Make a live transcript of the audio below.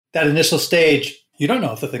that initial stage, you don't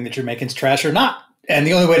know if the thing that you're making is trash or not. And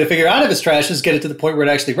the only way to figure out if it's trash is get it to the point where it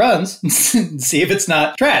actually runs and see if it's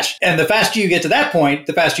not trash. And the faster you get to that point,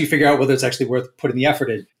 the faster you figure out whether it's actually worth putting the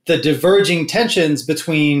effort in. The diverging tensions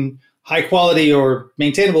between high quality or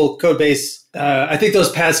maintainable code base, I think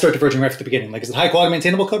those paths start diverging right from the beginning. Like, is it high quality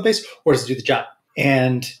maintainable code base, or does it do the job?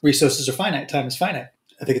 And resources are finite. Time is finite.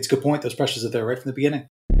 I think it's a good point. Those pressures are there right from the beginning.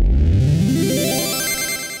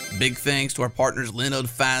 Big thanks to our partners Linode,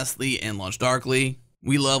 Fastly, and LaunchDarkly.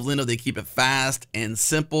 We love Linode. They keep it fast and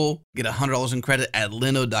simple. Get $100 in credit at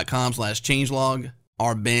linode.com/changelog.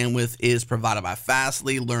 Our bandwidth is provided by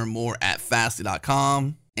Fastly. Learn more at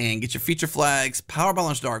fastly.com. And get your feature flags powered by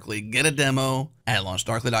LaunchDarkly. Get a demo at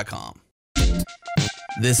launchdarkly.com.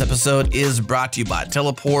 This episode is brought to you by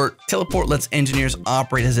Teleport. Teleport lets engineers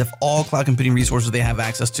operate as if all cloud computing resources they have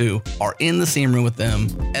access to are in the same room with them.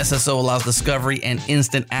 SSO allows discovery and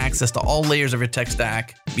instant access to all layers of your tech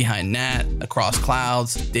stack, behind NAT, across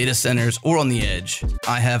clouds, data centers, or on the edge.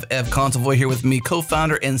 I have Ev Consovoy here with me,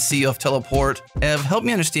 co-founder and CEO of Teleport. Ev, help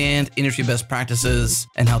me understand industry best practices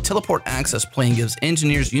and how Teleport Access Plane gives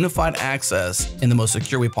engineers unified access in the most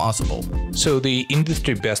secure way possible. So the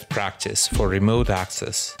industry best practice for remote access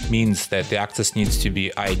means that the access needs to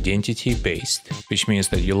be identity-based, which means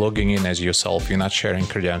that you're logging in as yourself, you're not sharing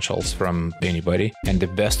credentials from anybody. And the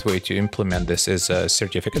best way to implement this is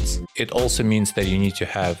certificates. It also means that you need to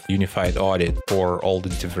have unified audit for all the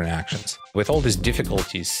different actions. With all these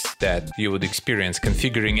difficulties that you would experience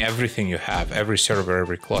configuring everything you have, every server,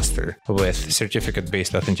 every cluster, with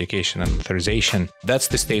certificate-based authentication and authorization, that's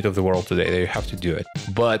the state of the world today. You have to do it.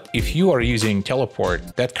 But if you are using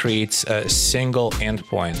Teleport, that creates a single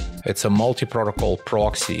endpoint. It's a multi-protocol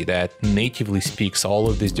proxy that natively speaks all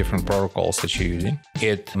of these different protocols that you're using.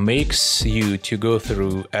 It makes you to go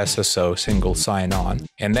through SSO, single sign-on,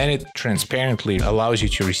 and then it transparently allows you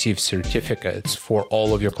to receive certificates for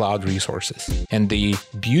all of your cloud resources. And the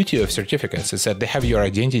beauty of certificates is that they have your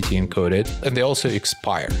identity encoded and they also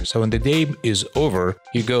expire. So when the day is over,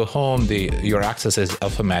 you go home, your access is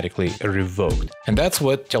automatically revoked. And that's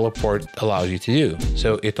what Teleport allows you to do.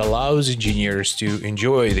 So it allows engineers to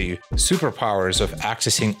enjoy the superpowers of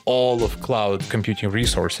accessing all of cloud computing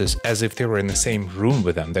resources as if they were in the same room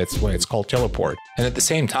with them. That's why it's called Teleport. And at the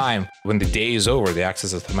same time, when the day is over, the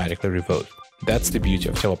access is automatically revoked. That's the beauty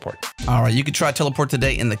of Teleport. All right, you can try Teleport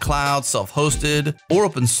today in the cloud, self-hosted, or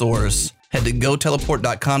open source. Head to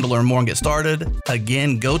goteleport.com to learn more and get started.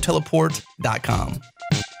 Again, goteleport.com.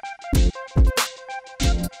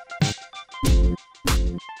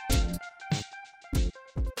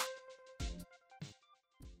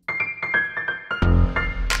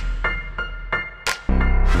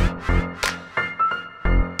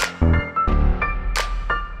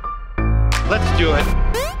 Let's do it.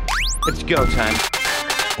 It's go time.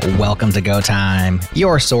 Welcome to Go Time,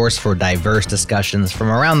 your source for diverse discussions from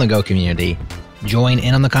around the Go community. Join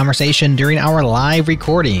in on the conversation during our live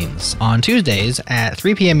recordings. On Tuesdays at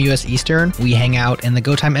 3 p.m. U.S. Eastern, we hang out in the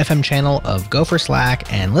Go Time FM channel of Go for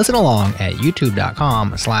Slack and listen along at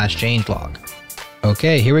youtube.com/changelog.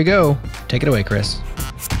 Okay, here we go. Take it away, Kris.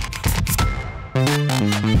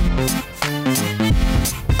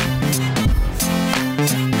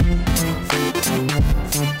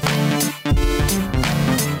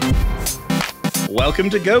 Welcome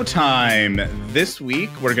to Go Time. This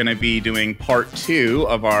week, we're going to be doing part 2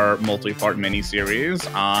 of our multi-part mini-series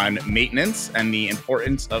on maintenance and the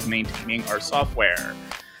importance of maintaining our software.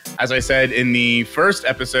 As I said in the first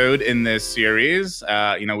episode in this series,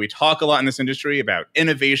 we talk a lot in this industry about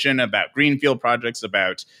innovation, about greenfield projects,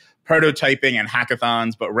 about prototyping and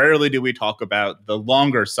hackathons, but rarely do we talk about the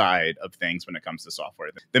longer side of things when it comes to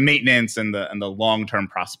software, the maintenance and the long-term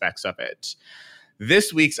prospects of it.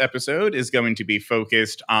 This week's episode is going to be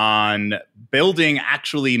focused on building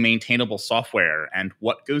actually maintainable software and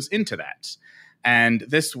what goes into that. And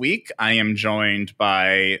this week, I am joined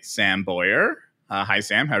by Sam Boyer. Hi,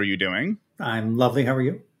 Sam. How are you doing? I'm lovely. How are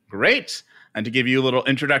you? Great. And to give you a little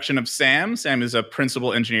introduction of Sam, Sam is a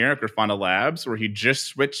principal engineer at Grafana Labs, where he just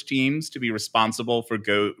switched teams to be responsible for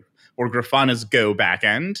Grafana's Go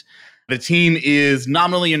backend. The team is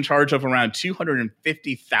nominally in charge of around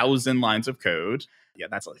 250,000 lines of code. Yeah,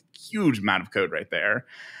 that's a huge amount of code right there.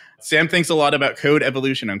 Sam thinks a lot about code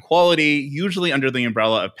evolution and quality, usually under the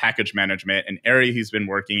umbrella of package management, an area he's been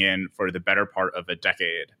working in for the better part of a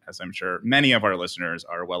decade, as I'm sure many of our listeners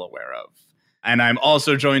are well aware of. And I'm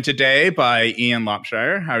also joined today by Ian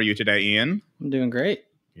Lopshire. How are you today, Ian? I'm doing great.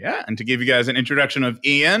 Yeah, and to give you guys an introduction of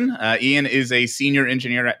Ian, Ian is a senior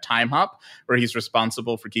engineer at TimeHop, where he's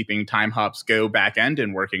responsible for keeping TimeHop's Go backend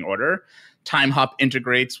in working order. TimeHop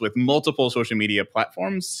integrates with multiple social media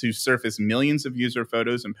platforms to surface millions of user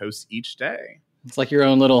photos and posts each day. It's like your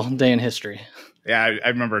own little day in history. Yeah, I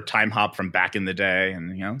remember TimeHop from back in the day,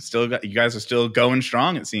 and you guys are still going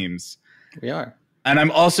strong, it seems. We are. And I'm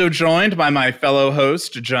also joined by my fellow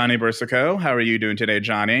host, Johnny Bursico. How are you doing today,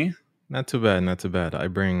 Johnny? Not too bad, not too bad. I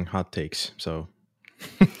bring hot takes, so...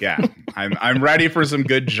 Yeah, I'm ready for some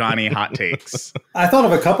good Johnny hot takes. I thought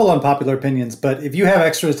of a couple unpopular opinions, but if you have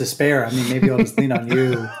extras to spare, I mean, maybe I'll just lean on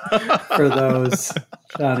you for those,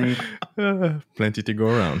 Johnny. Plenty to go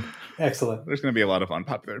around. Excellent. There's going to be a lot of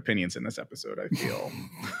unpopular opinions in this episode, I feel.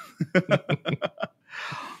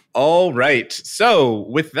 All right. So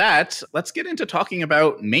with that, let's get into talking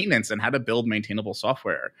about maintenance and how to build maintainable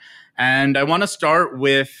software. And I want to start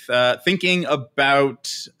with thinking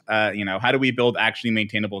about, how do we build actually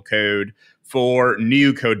maintainable code for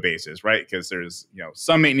new code bases, right? Because there's,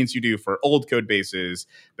 some maintenance you do for old code bases,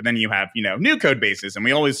 but then you have, new code bases. And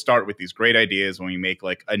we always start with these great ideas when we make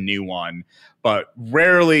like a new one. But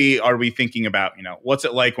rarely are we thinking about, what's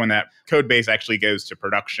it like when that code base actually goes to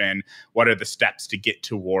production? What are the steps to get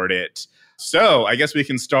toward it? So I guess we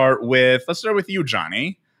can let's start with you,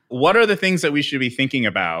 Johnny. What are the things that we should be thinking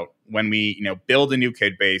about when we, build a new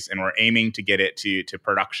code base and we're aiming to get it to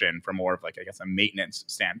production from more of like, I guess, a maintenance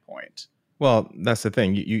standpoint? Well, that's the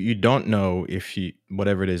thing. You don't know if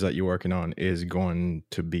whatever it is that you're working on is going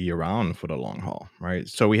to be around for the long haul, right?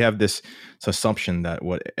 So we have this assumption that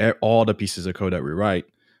all the pieces of code that we write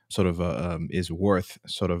sort of is worth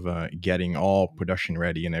sort of getting all production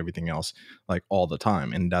ready and everything else like all the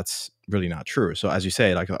time, and that's really not true. So as you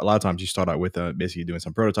say, like a lot of times you start out with basically doing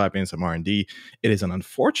some prototyping, some R&D. It is an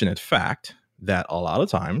unfortunate fact that a lot of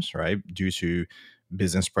times, right, due to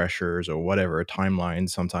business pressures or whatever,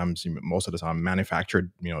 timelines, sometimes most of the time manufactured,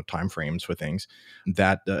 timeframes for things,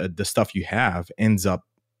 that the stuff you have ends up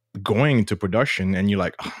going to production and you're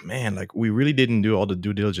like, oh man, like we really didn't do all the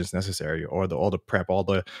due diligence necessary or all the prep, all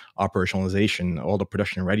the operationalization, all the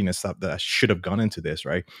production readiness stuff that should have gone into this,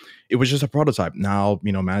 right? It was just a prototype. Now,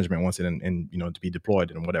 management wants it and to be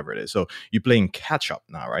deployed and whatever it is. So you're playing catch up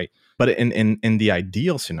now, right? But in the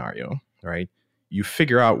ideal scenario, right, you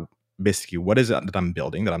figure out basically what is it that I'm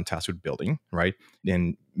building, that I'm tasked with building, right?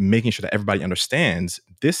 And making sure that everybody understands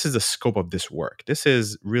this is the scope of this work. This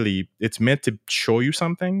is really, it's meant to show you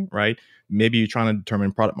something, right? Maybe you're trying to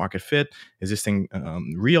determine product market fit. Is this thing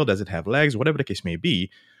real? Does it have legs? Whatever the case may be,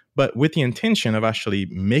 but with the intention of actually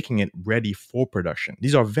making it ready for production.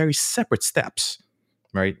 These are very separate steps,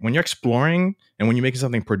 right? When you're exploring and when you're making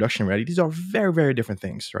something production ready, these are very, very different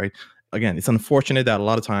things, right? Again, it's unfortunate that a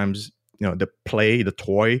lot of times, the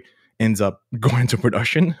toy ends up going to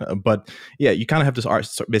production. But yeah, you kind of have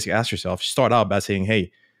to basically ask yourself, start out by saying,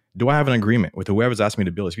 hey, do I have an agreement with whoever's asked me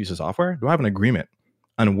to build this piece of software? Do I have an agreement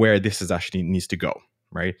on where this is actually needs to go,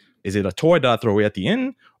 right? Is it a toy that I throw away at the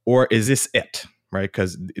end, or is this it, right?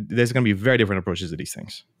 Because there's going to be very different approaches to these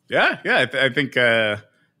things. Yeah. I think, man,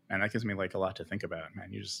 that gives me like a lot to think about,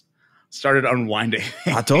 man. You just started unwinding.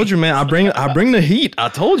 I told you, man, I bring the heat. I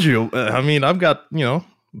told you. I've got,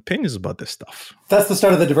 opinions about this stuff. That's the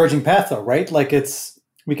start of the diverging path, though, right? Like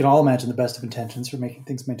we can all imagine the best of intentions for making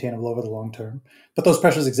things maintainable over the long term, but those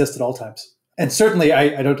pressures exist at all times. And certainly,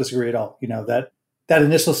 I don't disagree at all. That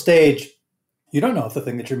initial stage, you don't know if the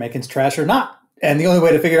thing that you're making is trash or not. And the only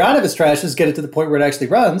way to figure out if it's trash is get it to the point where it actually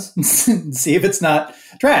runs and see if it's not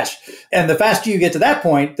trash. And the faster you get to that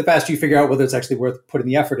point, the faster you figure out whether it's actually worth putting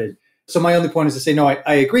the effort in. So my only point is to say, no,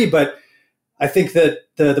 I agree. But I think that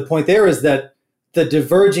the point there is that the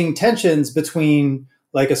diverging tensions between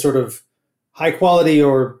like a sort of high quality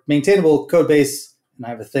or maintainable code base, and I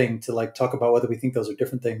have a thing to like talk about whether we think those are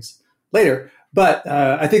different things later, but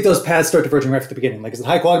I think those paths start diverging right from the beginning. Like, is it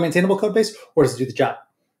high quality maintainable code base, or does it do the job?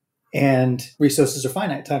 And resources are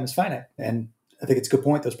finite, time is finite. And I think it's a good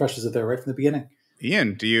point. Those pressures are there right from the beginning.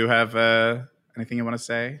 Ian, do you have anything you want to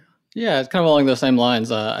say? Yeah, it's kind of along those same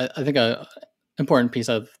lines. I think an important piece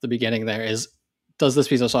of the beginning there is, does this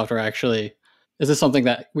piece of software is this something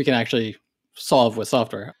that we can actually solve with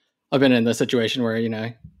software? I've been in this situation where, you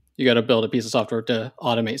got to build a piece of software to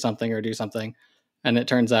automate something or do something. And it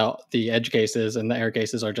turns out the edge cases and the error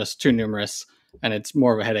cases are just too numerous. And it's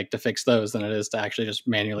more of a headache to fix those than it is to actually just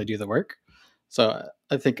manually do the work. So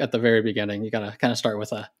I think at the very beginning, you got to kind of start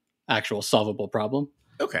with a actual solvable problem.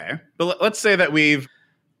 Okay. But let's say that we've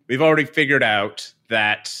already figured out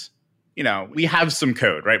that we have some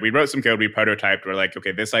code, right? We wrote some code, we prototyped, we're like,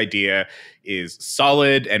 okay, this idea is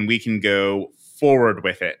solid and we can go forward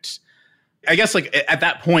with it. I guess like at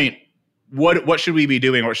that point, what should we be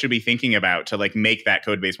doing? What should we be thinking about to like make that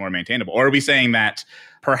code base more maintainable? Or are we saying that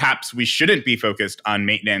perhaps we shouldn't be focused on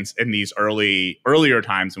maintenance in these earlier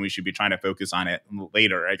times and we should be trying to focus on it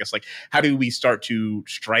later? I guess, like, how do we start to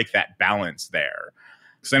strike that balance there?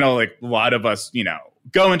 Because I know, like, a lot of us,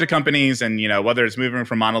 go into companies and, whether it's moving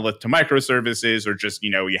from monolith to microservices or just,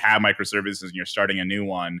 you have microservices and you're starting a new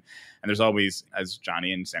one. And there's always, as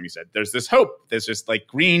Johnny and Sammy said, there's this hope. There's just like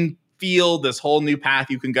green field, this whole new path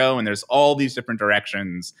you can go. And there's all these different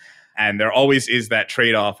directions. And there always is that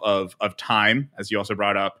trade-off of time, as you also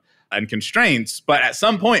brought up, and constraints. But at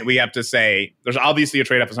some point, we have to say, there's obviously a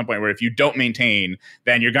trade-off at some point where if you don't maintain,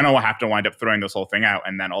 then you're going to have to wind up throwing this whole thing out.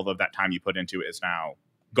 And then all of that time you put into it is now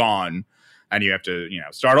gone. And you have to,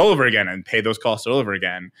 start all over again and pay those costs all over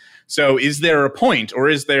again. So is there a point, or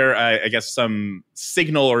is there, I guess, some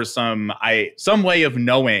signal or some way of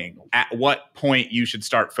knowing at what point you should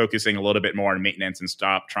start focusing a little bit more on maintenance and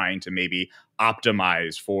stop trying to maybe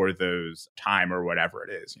optimize for those time or whatever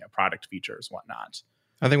it is, product features, whatnot?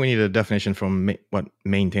 I think we need a definition from what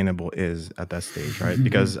maintainable is at that stage, right?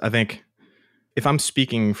 Because I think if I'm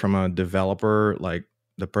speaking from a developer, like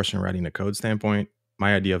the person writing the code standpoint,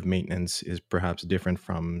 my idea of maintenance is perhaps different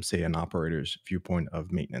from, say, an operator's viewpoint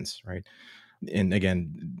of maintenance, right? And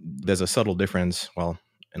again, there's a subtle difference. Well,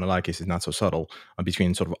 in a lot of cases, not so subtle,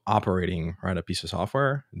 between sort of operating, right, a piece of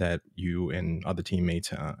software that you and other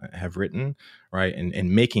teammates have written, right, and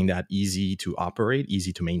making that easy to operate,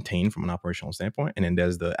 easy to maintain from an operational standpoint. And then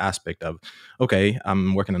there's the aspect of, okay,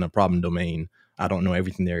 I'm working in a problem domain. I don't know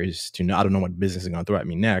everything there is to know. I don't know what business is going to throw at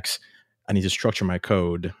me next. I need to structure my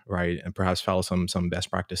code, right, and perhaps follow some best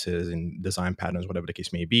practices and design patterns, whatever the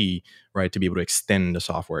case may be, right, to be able to extend the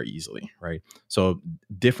software easily, right? So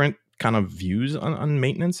different kind of views on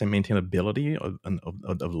maintenance and maintainability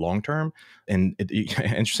of long term. And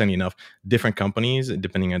interestingly enough, different companies,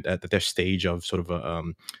 depending at their stage of sort of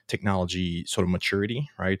technology sort of maturity,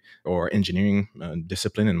 right, or engineering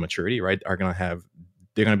discipline and maturity, right, they're going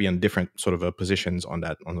to be on different sort of positions on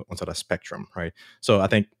sort of spectrum, right? So I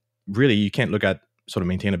think really you can't look at sort of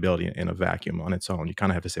maintainability in a vacuum on its own. You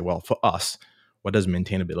kind of have to say, well, for us, what does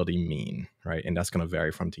maintainability mean, right? And that's going to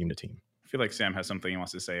vary from team to team. I feel like Sam has something he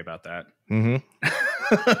wants to say about that.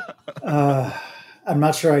 I'm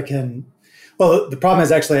not sure I can. Well, the problem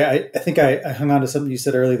is actually, I think I hung on to something you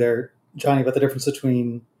said earlier there, Johnny, about the difference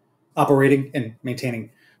between operating and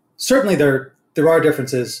maintaining. Certainly there are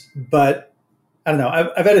differences, but I don't know.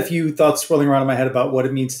 I've had a few thoughts swirling around in my head about what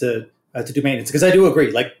it means to do maintenance, because I do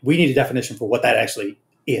agree, like, we need a definition for what that actually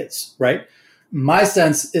is, right? My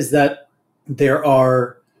sense is that there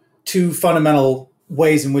are two fundamental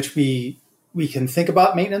ways in which we can think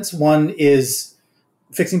about maintenance. One is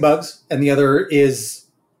fixing bugs, and the other is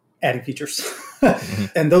adding features.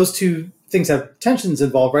 And those two things have tensions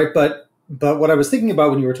involved, right? But what I was thinking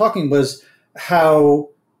about when you were talking was how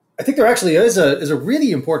I think there actually is a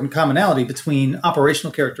really important commonality between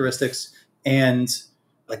operational characteristics and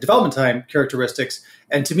like development time characteristics.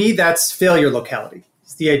 And to me, that's failure locality.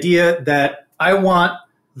 It's the idea that I want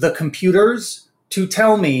the computers to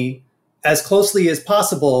tell me as closely as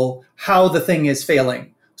possible how the thing is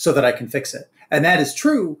failing so that I can fix it. And that is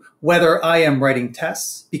true whether I am writing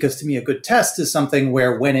tests, because to me, a good test is something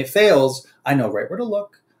where when it fails, I know right where to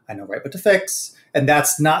look, I know right what to fix. And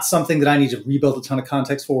that's not something that I need to rebuild a ton of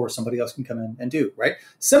context for, or somebody else can come in and do, right?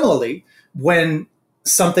 Similarly, when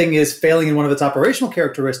something is failing in one of its operational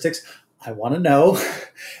characteristics, I want to know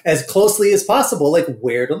as closely as possible, like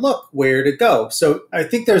where to look, where to go. So I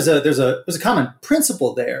think there's a common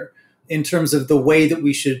principle there in terms of the way that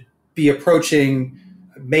we should be approaching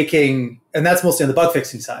making, and that's mostly on the bug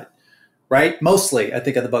fixing side, right? Mostly, I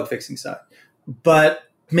think, on the bug fixing side. But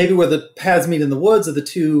maybe where the paths meet in the woods of the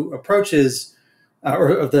two approaches, or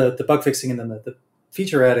of the bug fixing and then the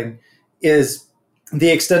feature adding, is the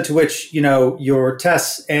extent to which, your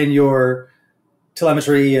tests and your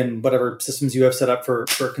telemetry and whatever systems you have set up for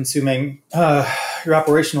consuming your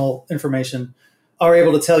operational information are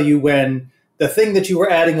able to tell you when the thing that you were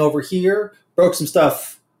adding over here broke some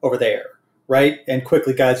stuff over there, right? And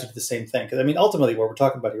quickly guides you to the same thing. Because, I mean, ultimately what we're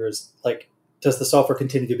talking about here is, like, does the software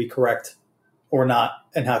continue to be correct or not?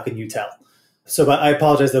 And how can you tell? So I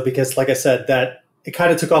apologize, though, because, like I said, that it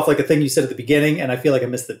kind of took off like a thing you said at the beginning, and I feel like I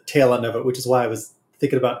missed the tail end of it, which is why I was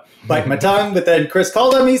thinking about biting my tongue, but then Kris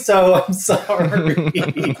called on me, so I'm sorry.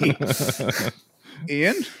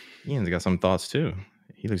 Ian's got some thoughts too.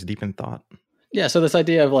 He looks deep in thought. Yeah, so this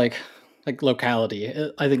idea of like locality,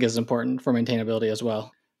 I think, is important for maintainability as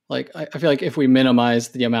well. Like, I feel like if we minimize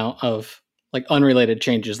the amount of like unrelated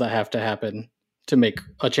changes that have to happen to make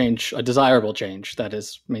a change, a desirable change that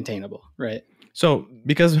is maintainable, right? So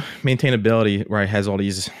because maintainability, right, has all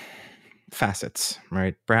these facets,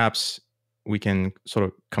 right? Perhaps we can sort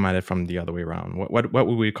of come at it from the other way around. What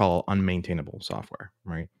would we call unmaintainable software,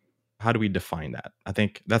 right? How do we define that? I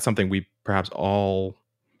think that's something we perhaps all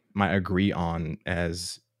might agree on,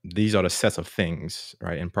 as these are the sets of things,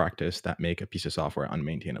 right, in practice that make a piece of software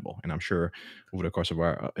unmaintainable. And I'm sure over the course of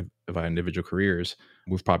our individual careers,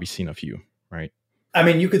 we've probably seen a few, right? I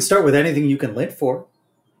mean, you could start with anything you can lint for,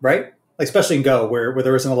 right? Like, especially in Go, where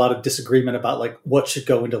there isn't a lot of disagreement about like what should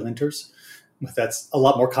go into linters. That's a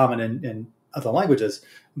lot more common in other languages.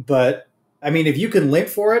 But I mean, if you can lint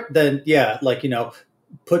for it, then yeah, like,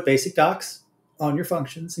 put basic docs on your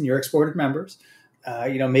functions and your exported members.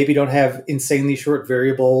 Maybe don't have insanely short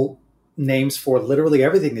variable names for literally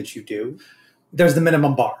everything that you do. There's the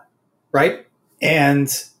minimum bar, right? And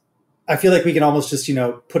I feel like we can almost just,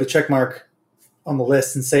 put a check mark on the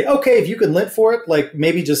list and say, okay, if you can lint for it, like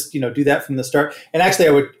maybe just, do that from the start. And actually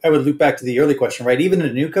I would loop back to the early question, right? Even in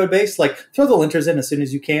a new code base, like throw the linters in as soon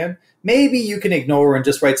as you can. Maybe you can ignore and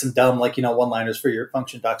just write some dumb, like, one-liners for your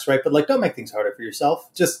function docs, right? But like, don't make things harder for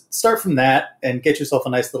yourself. Just start from that and get yourself a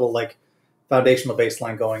nice little like foundational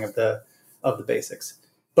baseline going of the basics.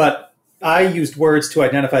 But I used words to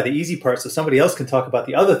identify the easy parts so somebody else can talk about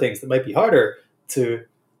the other things that might be harder to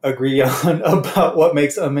agree on about what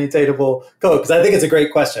makes unmaintainable code. Because I think it's a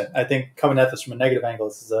great question. I think coming at this from a negative angle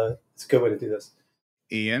is a good way to do this.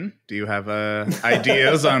 Ian, do you have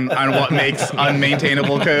ideas on what makes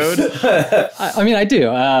unmaintainable code? I mean, I do.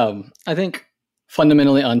 I think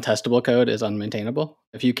fundamentally untestable code is unmaintainable.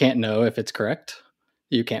 If you can't know if it's correct,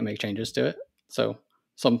 you can't make changes to it. So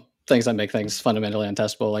some things that make things fundamentally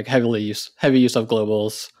untestable, like heavy use of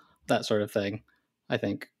globals, that sort of thing, I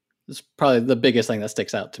think is probably the biggest thing that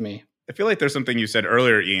sticks out to me. I feel like there's something you said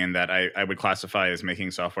earlier, Ian, that I would classify as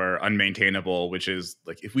making software unmaintainable, which is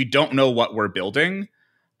like, if we don't know what we're building,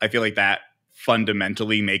 I feel like that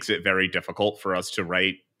fundamentally makes it very difficult for us to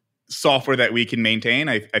write software that we can maintain.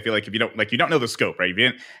 I feel like if you don't know the scope, right? If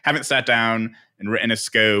you haven't sat down and written a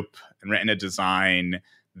scope and written a design,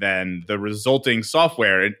 then the resulting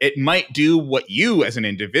software, it might do what you as an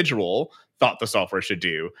individual thought the software should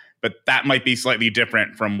do, but that might be slightly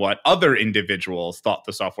different from what other individuals thought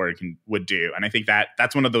the software would do. And I think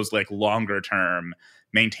that's one of those like longer term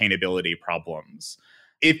maintainability problems.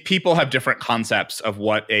 If people have different concepts of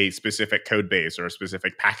what a specific code base or a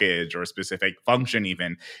specific package or a specific function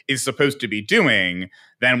even is supposed to be doing,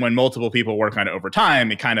 then when multiple people work on it over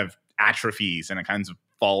time, it kind of atrophies and it kind of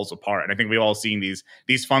falls apart. And I think we've all seen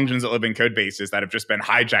these functions that live in code bases that have just been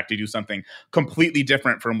hijacked to do something completely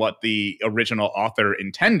different from what the original author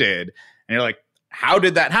intended. And you're like, how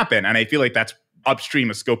did that happen? And I feel like that's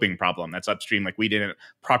upstream a scoping problem. That's upstream, like we didn't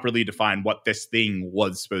properly define what this thing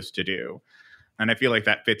was supposed to do. And I feel like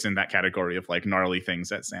that fits in that category of like gnarly things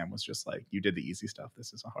that Sam was just like, you did the easy stuff.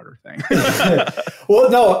 This is a harder thing. Well,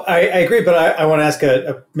 no, I agree. But I want to ask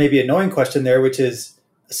a maybe annoying question there, which is,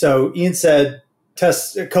 so Ian said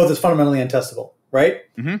code that's fundamentally untestable, right?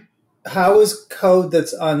 Mm-hmm. How is code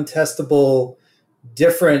that's untestable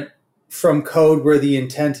different from code where the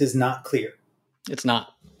intent is not clear? It's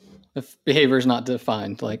not. If behavior is not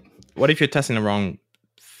defined, like. What if you're testing the wrong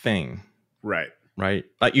thing? Right. Right?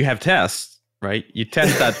 Like you have tests, right? You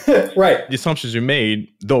test that right. The assumptions you made,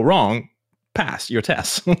 though wrong, pass your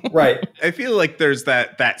tests. Right. I feel like there's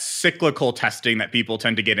that cyclical testing that people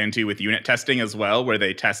tend to get into with unit testing as well, where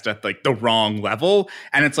they test at like the wrong level.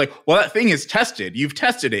 And it's like, well, that thing is tested. You've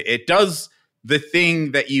tested it. It does the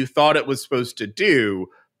thing that you thought it was supposed to do,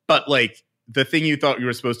 but like the thing you thought you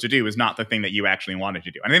were supposed to do is not the thing that you actually wanted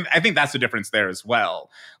to do. And I think that's the difference there as well.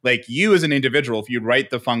 Like you as an individual, if you write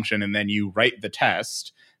the function and then you write the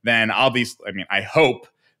test, then obviously, I mean, I hope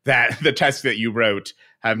that the tests that you wrote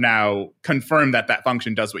have now confirmed that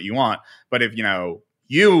function does what you want. But if,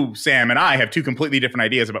 you, Sam, and I have two completely different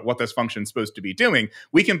ideas about what this function is supposed to be doing,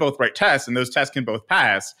 we can both write tests and those tests can both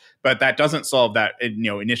pass, but that doesn't solve that,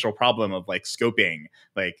 initial problem of like scoping.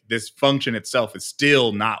 Like this function itself is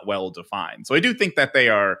still not well defined. So I do think that they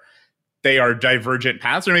are divergent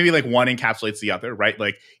paths, or maybe like one encapsulates the other, right?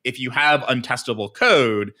 Like if you have untestable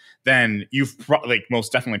code, then you've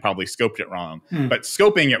most definitely probably scoped it wrong. But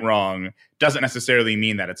scoping it wrong doesn't necessarily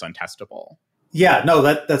mean that it's untestable. Yeah, no,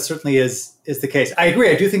 that certainly is the case. I agree.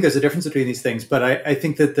 I do think there's a difference between these things, but I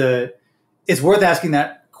think that it's worth asking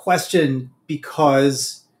that question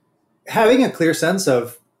because having a clear sense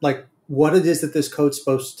of like what it is that this code's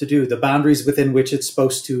supposed to do, the boundaries within which it's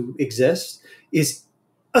supposed to exist, is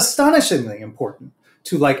astonishingly important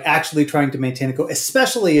to like actually trying to maintain a code,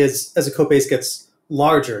 especially as a code base gets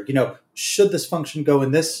larger. Should this function go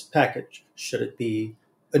in this package? Should it be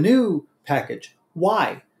a new package.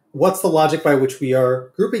 Why? What's the logic by which we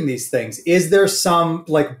are grouping these things? Is there some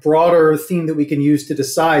like broader theme that we can use to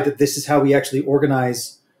decide that this is how we actually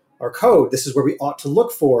organize our code? This is where we ought to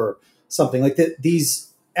look for something like that.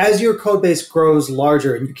 These, as your code base grows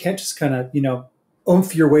larger, and you can't just kind of,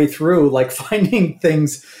 oomph your way through, like finding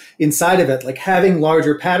things inside of it, like having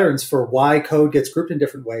larger patterns for why code gets grouped in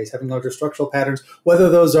different ways, having larger structural patterns, whether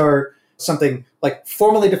those are something like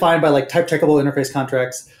formally defined by like type checkable interface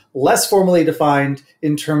contracts, less formally defined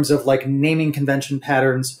in terms of like naming convention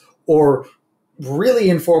patterns, or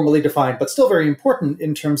really informally defined, but still very important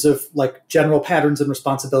in terms of like general patterns and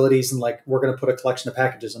responsibilities. And like, we're going to put a collection of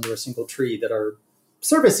packages under a single tree that are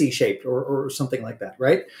service-y shaped or something like that,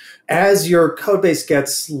 right? As your code base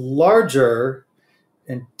gets larger,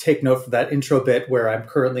 and take note from that intro bit where I'm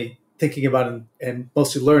currently thinking about and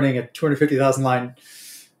mostly learning a 250,000 line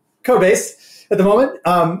code base at the moment,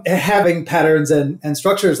 having patterns and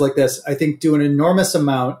structures like this, I think do an enormous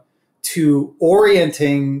amount to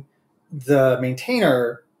orienting the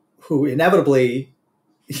maintainer, who inevitably,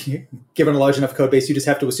 given a large enough code base, you just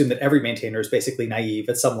have to assume that every maintainer is basically naive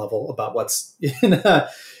at some level about what's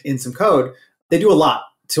in some code. They do a lot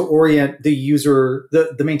to orient the user,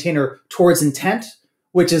 the maintainer, towards intent,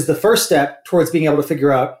 which is the first step towards being able to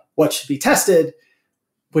figure out what should be tested,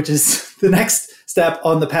 which is the next step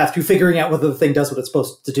on the path to figuring out whether the thing does what it's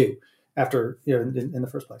supposed to do after, in the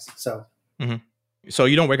first place. So, So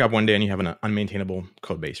you don't wake up one day and you have an unmaintainable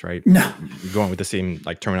code base, right? No. You're going with the same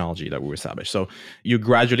like terminology that we established. So you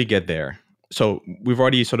gradually get there. So we've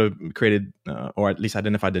already sort of created, or at least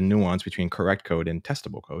identified the nuance between correct code and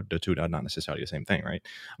testable code. The two are not necessarily the same thing, right?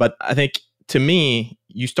 But I think, to me,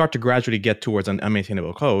 you start to gradually get towards an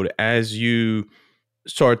unmaintainable code as you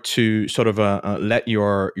start to let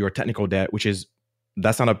your technical debt, which is,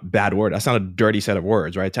 that's not a bad word. That's not a dirty set of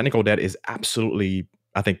words, right? Technical debt is absolutely,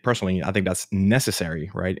 I think that's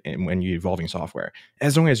necessary, right? And when you're evolving software,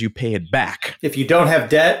 as long as you pay it back. If you don't have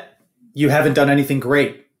debt, you haven't done anything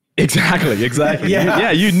great. Exactly.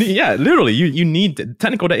 Literally, you need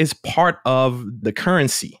technical debt is part of the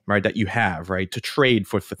currency, right? That you have, right, to trade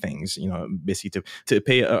for things, basically to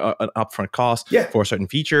pay an upfront cost for a certain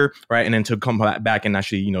feature, right, and then to come back and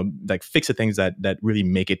actually, like fix the things that really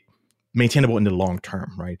make it maintainable in the long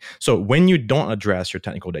term, right? So when you don't address your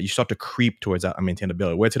technical debt, you start to creep towards that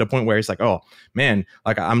unmaintainability, where to the point where it's like, oh man,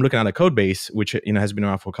 like I'm looking at a code base which has been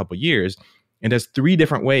around for a couple of years. And there's 3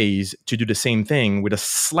 different ways to do the same thing with a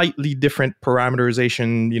slightly different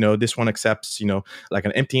parameterization. This one accepts, like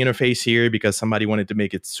an empty interface here because somebody wanted to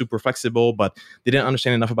make it super flexible, but they didn't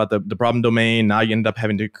understand enough about the problem domain. Now you end up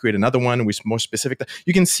having to create another one with more specific.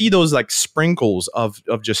 You can see those like sprinkles of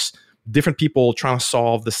just different people trying to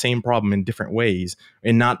solve the same problem in different ways,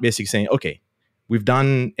 and not basically saying, okay, we've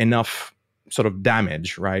done enough sort of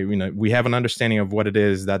damage, right? We have an understanding of what it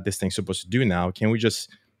is that this thing's supposed to do now. Can we just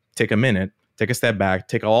take a minute, take a step back,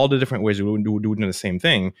 take all the different ways we do the same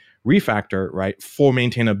thing, refactor, right, for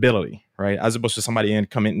maintainability, right? As opposed to somebody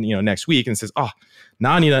come in, next week and says, oh,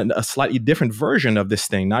 now I need a slightly different version of this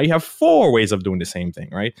thing. Now you have 4 ways of doing the same thing,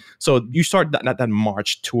 right? So you start that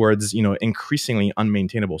march towards, increasingly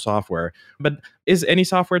unmaintainable software. But is any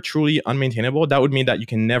software truly unmaintainable? That would mean that you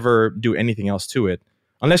can never do anything else to it,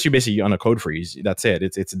 unless you're basically on a code freeze. That's it.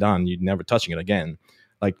 It's done. You're never touching it again.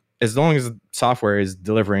 Like, as long as software is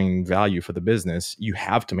delivering value for the business, you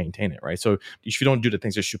have to maintain it, right? So if you don't do the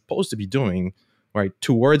things you're supposed to be doing, right,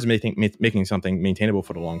 towards making something maintainable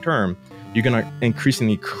for the long term, you're going to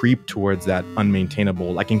increasingly creep towards that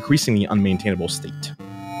increasingly unmaintainable state.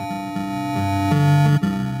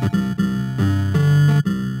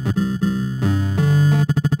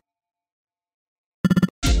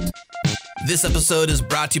 This episode is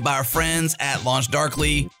brought to you by our friends at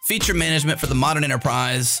LaunchDarkly. Feature management for the modern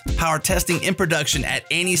enterprise. Power testing in production at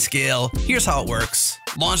any scale. Here's how it works.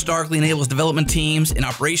 LaunchDarkly enables development teams and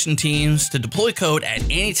operation teams to deploy code at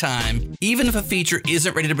any time, even if a feature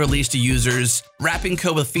isn't ready to release to users. Wrapping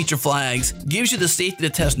code with feature flags gives you the safety to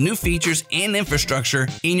test new features and infrastructure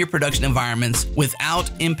in your production environments without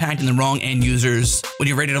impacting the wrong end users. When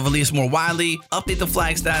you're ready to release more widely, update the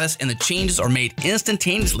flag status, and the changes are made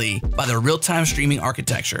instantaneously by the real-time streaming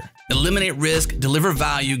architecture. Eliminate risk, deliver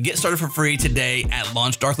value, get started for free today at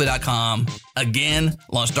launchdarkly.com. Again,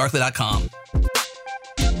 launchdarkly.com.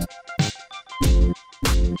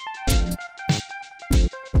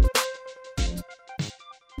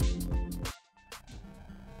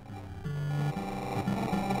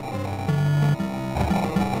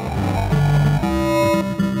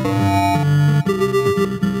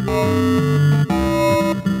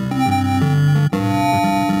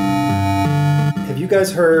 Have you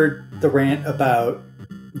guys heard the rant about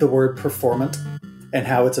the word performant and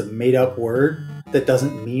how it's a made up word that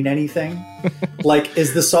doesn't mean anything. Like,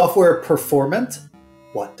 is the software performant?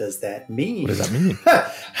 What does that mean? What does that mean?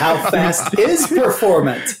 How fast is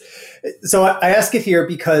performant? So I ask it here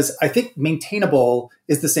because I think maintainable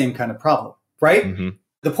is the same kind of problem, right? Mm-hmm.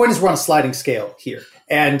 The point is we're on a sliding scale here.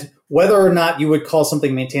 And whether or not you would call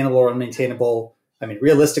something maintainable or unmaintainable, I mean,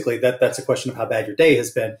 realistically, that's a question of how bad your day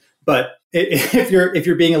has been. But if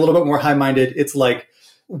you're being a little bit more high-minded, it's like,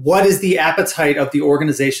 what is the appetite of the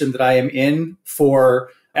organization that I am in for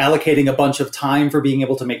allocating a bunch of time for being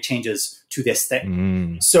able to make changes to this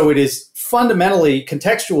thing? So it is fundamentally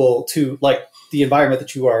contextual to like the environment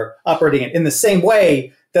that you are operating in the same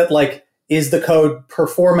way that like, is the code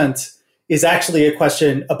performant is actually a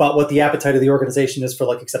question about what the appetite of the organization is for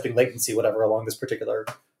like accepting latency, whatever, along this particular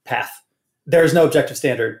path. There's no objective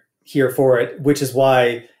standard here for it, which is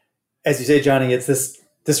why, as you say, Johnny, it's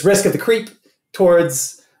this risk of the creep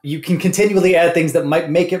towards you can continually add things that might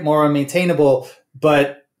make it more unmaintainable,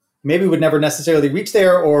 but maybe would never necessarily reach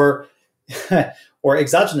there, or or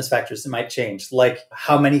exogenous factors that might change, like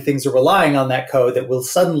how many things are relying on that code that will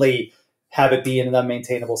suddenly have it be in an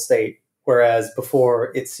unmaintainable state, whereas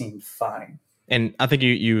before it seemed fine. And I think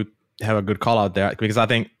you have a good call out there, because I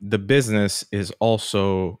think the business is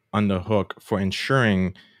also on the hook for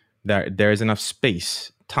ensuring that there is enough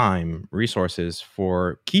space, time, resources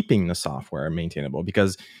for keeping the software maintainable.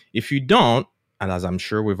 Because if you don't, and as I'm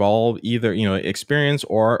sure we've all either experienced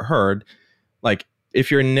or heard, like if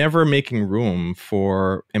you're never making room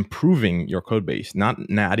for improving your code base, not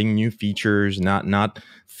adding new features, not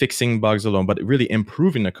fixing bugs alone, but really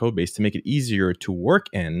improving the code base to make it easier to work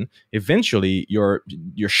in, eventually your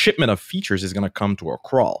shipment of features is going to come to a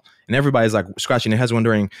crawl. And everybody's like scratching their heads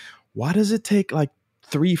wondering, why does it take like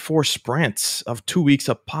 3-4 sprints of 2 weeks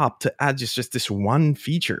a pop to add just this one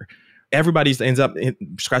feature? Everybody ends up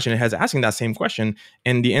scratching their heads asking that same question.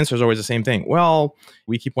 And the answer is always the same thing. Well,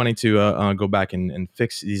 we keep wanting to go back and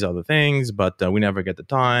fix these other things, but we never get the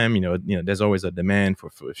time. There's always a demand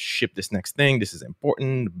for ship this next thing. This is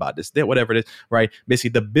important about this, whatever it is, right? Basically,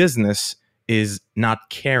 the business is not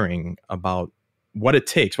caring about what it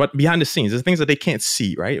takes, what behind the scenes, the things that they can't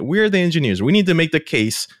see, right? We're the engineers. We need to make the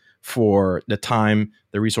case for the time,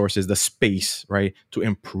 the resources, the space, right, to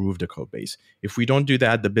improve the code base. If we don't do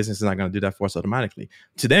that, the business is not going to do that for us automatically.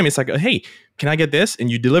 To them, it's like, hey, can I get this?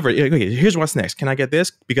 And you deliver it. Okay, here's what's next. Can I get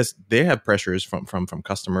this? Because they have pressures from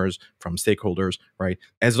customers, from stakeholders, right?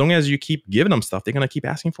 As long as you keep giving them stuff, they're going to keep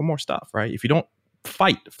asking for more stuff, right? If you don't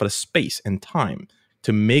fight for the space and time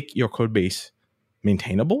to make your code base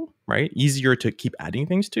maintainable, right, easier to keep adding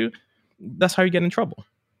things to, that's how you get in trouble.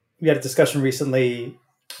 We had a discussion recently.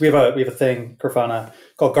 We have a thing, Grafana,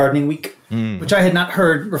 called Gardening Week, which I had not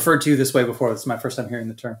heard referred to this way before. This is my first time hearing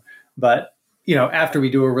the term. But, after we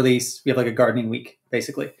do a release, we have like a gardening week,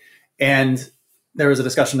 basically. And there was a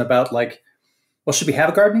discussion about like, well, should we have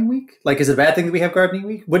a gardening week? Like, is it a bad thing that we have gardening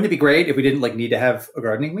week? Wouldn't it be great if we didn't like need to have a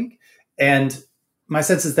gardening week? And my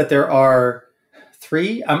sense is that there are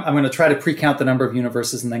 3. I'm going to try to pre-count the number of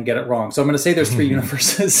universes and then get it wrong. So I'm going to say there's 3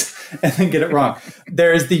 universes and then get it wrong.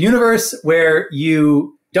 There's the universe where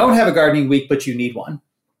you don't have a gardening week, but you need one.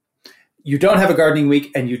 You don't have a gardening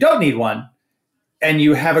week and you don't need one. And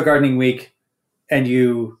you have a gardening week and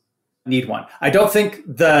you need one. I don't think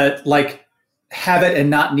the like have it and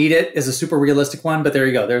not need it is a super realistic one, but there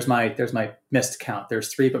you go. There's my missed count.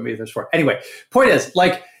 There's 3, but maybe there's 4. Anyway, point is,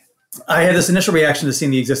 like, I had this initial reaction to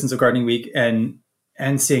seeing the existence of gardening week and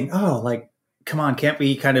seeing, oh, like, come on, can't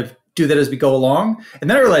we kind of do that as we go along? And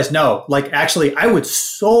then I realized, no, like, actually, I would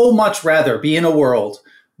so much rather be in a world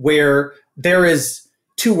where there is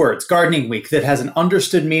 2 words, gardening week, that has an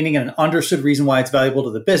understood meaning and an understood reason why it's valuable to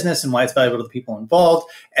the business and why it's valuable to the people involved,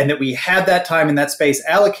 and that we have that time and that space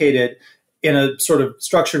allocated in a sort of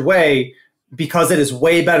structured way, because it is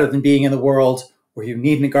way better than being in the world where you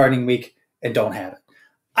need a gardening week and don't have it.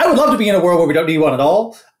 I would love to be in a world where we don't need one at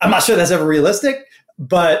all. I'm not sure that's ever realistic,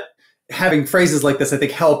 but having phrases like this, I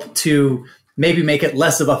think, help to maybe make it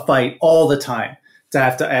less of a fight all the time to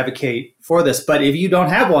have to advocate for this. But if you don't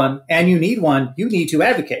have one and you need one, you need to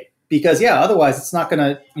advocate, because otherwise it's not going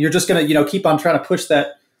to, you're just going to, keep on trying to push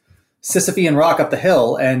that Sisyphean rock up the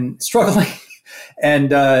hill and struggling. And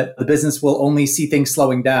the business will only see things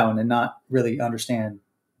slowing down and not really understand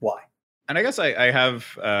why. And I guess I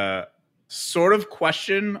have a sort of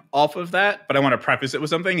question off of that, but I want to preface it with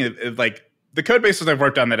something. Like the code bases I've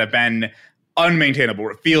worked on that have been unmaintainable,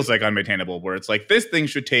 or it feels like unmaintainable, where it's like this thing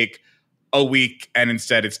should take a week and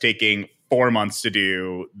instead it's taking 4 months to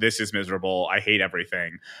do. This is miserable. I hate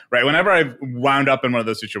everything, right? Whenever I've wound up in one of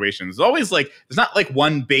those situations, it's always like, it's not like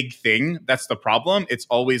one big thing that's the problem. It's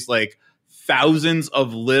always like thousands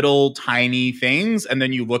of little tiny things. And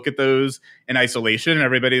then you look at those in isolation and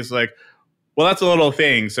everybody's like, well, that's a little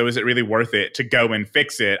thing. So is it really worth it to go and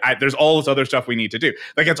fix it? There's all this other stuff we need to do.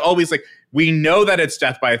 Like, it's always like, we know that it's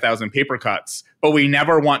death by 1,000 paper cuts, but we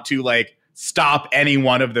never want to like stop any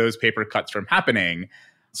one of those paper cuts from happening.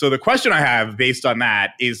 So the question I have based on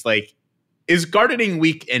that is like, is gardening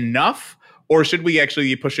week enough? Or should we actually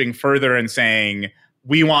be pushing further and saying,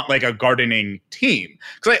 we want like a gardening team?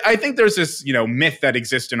 Because I think there's this, myth that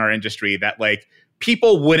exists in our industry that like,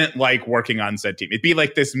 people wouldn't like working on said team. It'd be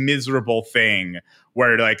like this miserable thing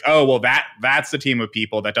where like, oh, well, that's the team of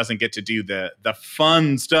people that doesn't get to do the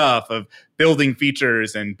fun stuff of building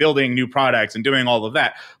features and building new products and doing all of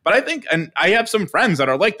that. But I think, and I have some friends that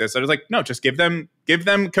are like this, that are like, no, just give them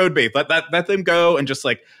code base. Let them go and just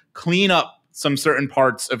like clean up some certain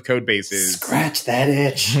parts of code bases. Scratch that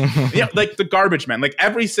itch. Yeah, like the garbage men. Like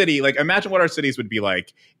every city, like imagine what our cities would be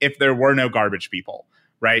like if there were no garbage people,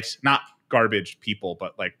 right? Not garbage people,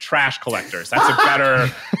 but like trash collectors. That's a better.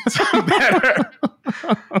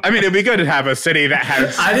 I mean, it'd be good to have a city that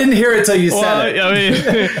has. I didn't hear it till you said it.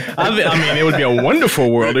 I mean, it would be a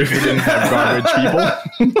wonderful world if we didn't have garbage people.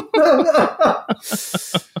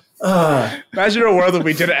 Imagine a world if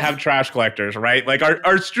we didn't have trash collectors, right? Like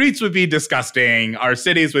our streets would be disgusting, our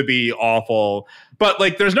cities would be awful, but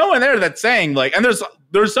like there's no one there that's saying like, and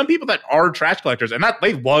there's some people that are trash collectors and that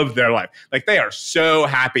they love their life. Like they are so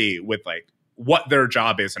happy with like what their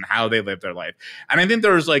job is and how they live their life. And I think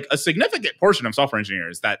there's like a significant portion of software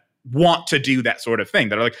engineers that want to do that sort of thing,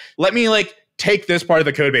 that are like, let me like take this part of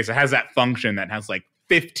the code base that has that function that has like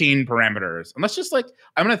 15 parameters. And let's just like,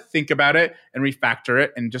 I'm going to think about it and refactor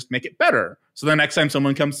it and just make it better. So the next time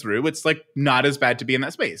someone comes through, it's like not as bad to be in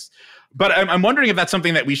that space. But I'm wondering if that's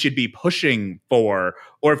something that we should be pushing for,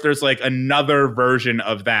 or if there's like another version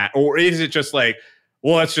of that, or is it just like,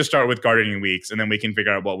 well, let's just start with gardening weeks and then we can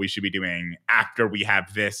figure out what we should be doing after we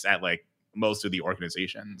have this at like most of the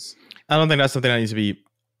organizations. I don't think that's something that needs to be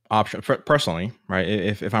optional personally, right?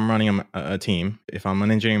 If I'm running a team, if I'm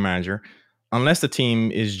an engineering manager, unless the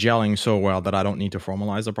team is gelling so well that I don't need to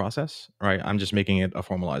formalize the process, right? I'm just making it a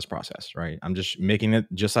formalized process, right? I'm just making it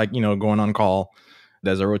just like, going on call.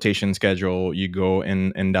 There's a rotation schedule. You go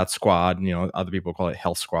in that squad, other people call it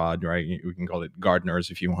health squad, right? We can call it gardeners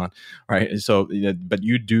if you want, right? So, but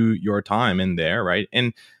you do your time in there, right?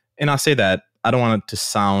 And I say that, I don't want it to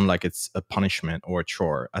sound like it's a punishment or a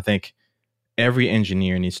chore. I think every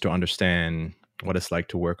engineer needs to understand what it's like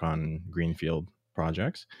to work on greenfield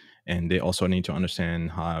projects. And they also need to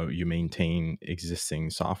understand how you maintain existing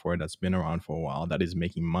software that's been around for a while, that is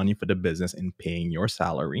making money for the business and paying your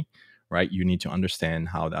salary, right? You need to understand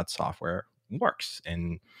how that software works.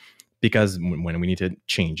 And because when we need to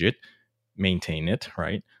change it, maintain it,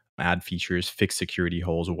 right? Add features, fix security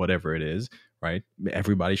holes, or whatever it is, right?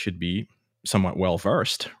 Everybody should be somewhat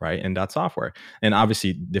well-versed, right, in that software. And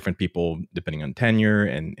obviously different people, depending on tenure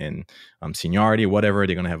and seniority, whatever,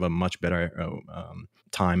 they're going to have a much better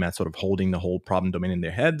time at sort of holding the whole problem domain in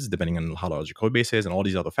their heads, depending on how large your code base is and all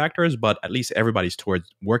these other factors. But at least everybody's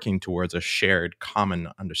working towards a shared common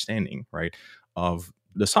understanding, right, of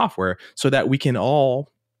the software, so that we can all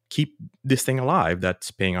keep this thing alive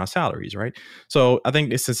that's paying our salaries, right? So I think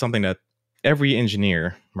this is something that every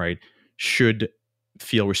engineer, right, should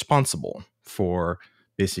feel responsible for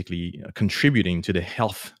basically contributing to the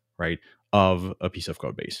health, right, of a piece of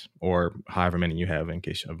code base, or however many you have in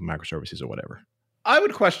case of microservices or whatever. I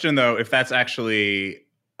would question, though, if that's actually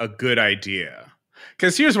a good idea.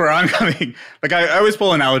 Because here's where I'm coming. Like, I always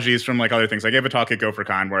pull analogies from like other things. I gave a talk at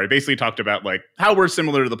GopherCon where I basically talked about like how we're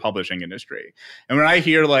similar to the publishing industry. And when I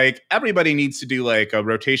hear like everybody needs to do like a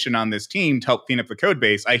rotation on this team to help clean up the code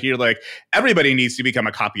base, I hear like everybody needs to become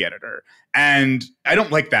a copy editor. And I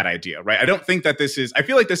don't like that idea, right? I don't think that I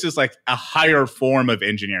feel like this is like a higher form of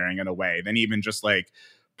engineering in a way than even just like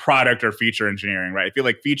product or feature engineering, right? I feel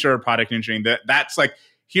like feature or product engineering, that's like,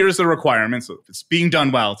 here's the requirements. If it's being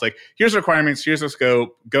done well, it's like, here's the requirements, here's the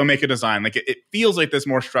scope, go make a design. Like it feels like this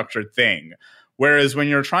more structured thing. Whereas when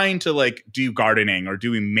you're trying to like do gardening or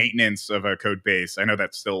doing maintenance of a code base, I know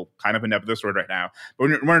that's still kind of a nebulous word right now, but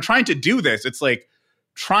when you're trying to do this, it's like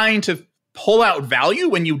trying to pull out value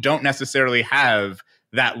when you don't necessarily have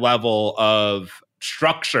that level of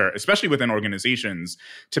structure, especially within organizations,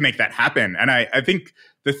 to make that happen. And I think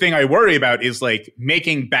the thing I worry about is like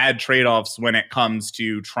making bad trade-offs when it comes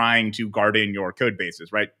to trying to garden your code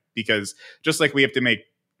bases, right? Because just like we have to make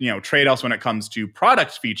trade-offs when it comes to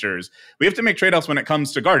product features, we have to make trade-offs when it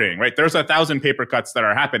comes to guarding, right? There's 1,000 paper cuts that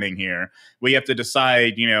are happening here. We have to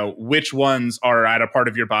decide, which ones are at a part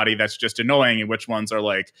of your body that's just annoying and which ones are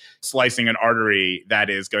like slicing an artery that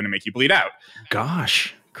is going to make you bleed out.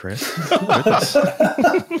 Gosh, Kris.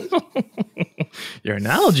 Your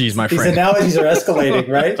analogies, my friend. These analogies are escalating,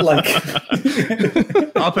 right? Like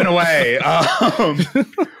up and away.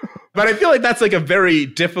 But I feel like that's like a very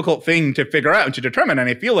difficult thing to figure out and to determine. And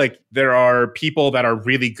I feel like there are people that are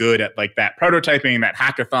really good at like that prototyping, that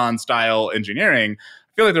hackathon style engineering.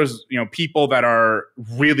 I feel like there's, people that are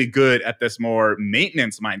really good at this more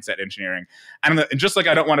maintenance mindset engineering. And just like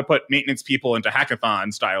I don't want to put maintenance people into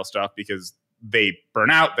hackathon style stuff because they burn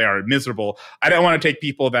out, they are miserable. I don't want to take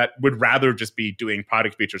people that would rather just be doing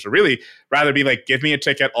product features, or really rather be like, give me a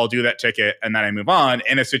ticket, I'll do that ticket, and then I move on,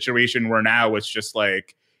 in a situation where now it's just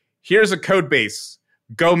like, here's a code base,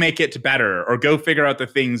 go make it better, or go figure out the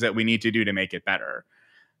things that we need to do to make it better.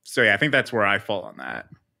 So yeah, I think that's where I fall on that.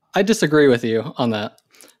 I disagree with you on that.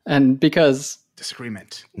 And because...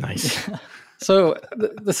 Disagreement. Nice. So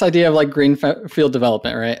this idea of like greenfield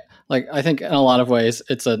development, right? Like I think in a lot of ways,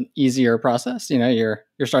 it's an easier process. You're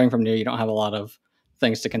starting from new, you don't have a lot of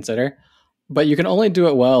things to consider. But you can only do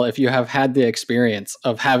it well if you have had the experience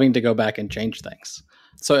of having to go back and change things.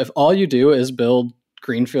 So if all you do is build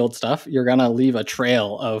greenfield stuff, you're going to leave a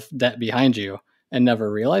trail of debt behind you and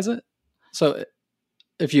never realize it. So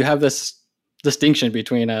if you have this distinction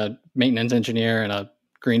between a maintenance engineer and a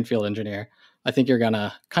greenfield engineer, I think you're going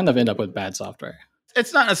to kind of end up with bad software.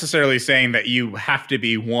 It's not necessarily saying that you have to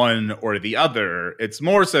be one or the other. It's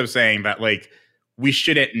more so saying that like we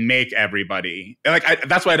shouldn't make everybody like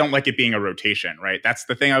that's why I don't like it being a rotation, right? That's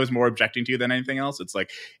the thing I was more objecting to than anything else. It's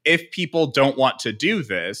like, if people don't want to do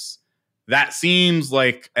this, that seems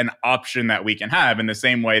like an option that we can have, in the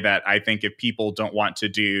same way that I think if people don't want to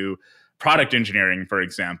do product engineering, for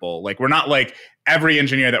example, like we're not like every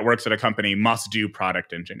engineer that works at a company must do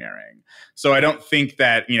product engineering. So I don't think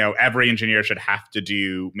that, every engineer should have to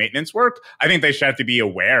do maintenance work. I think they should have to be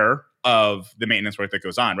aware of the maintenance work that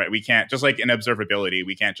goes on, right? We can't, just like in observability,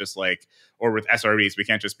 we can't just like, or with SREs, we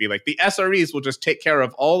can't just be like, the SREs will just take care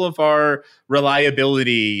of all of our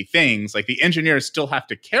reliability things. Like the engineers still have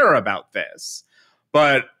to care about this.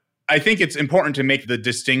 But I think it's important to make the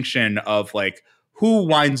distinction of like, who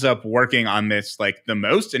winds up working on this like the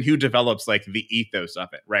most and who develops like the ethos of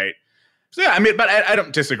it, right? So yeah, I mean, but I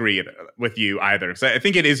don't disagree with you either. because I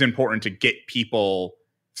think it is important to get people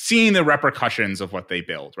seeing the repercussions of what they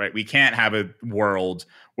build, right? We can't have a world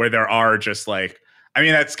where there are just like, I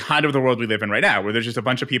mean, that's kind of the world we live in right now, where there's just a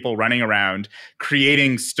bunch of people running around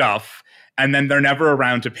creating stuff, and then they're never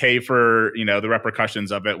around to pay for, the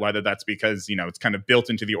repercussions of it, whether that's because, it's kind of built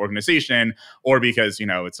into the organization, or because,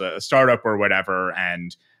 it's a startup or whatever.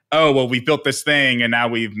 And, oh, well, we built this thing and now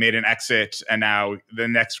we've made an exit, and now the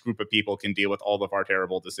next group of people can deal with all of our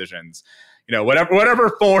terrible decisions. Whatever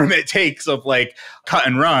form it takes of like cut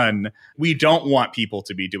and run, we don't want people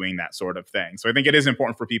to be doing that sort of thing. So I think it is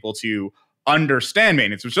important for people to understand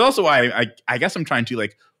maintenance, which is also why I guess I'm trying to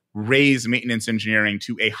like raise maintenance engineering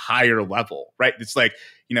to a higher level, right? It's like,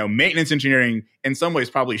 maintenance engineering in some ways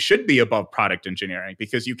probably should be above product engineering,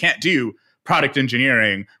 because you can't do product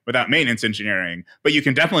engineering without maintenance engineering, but you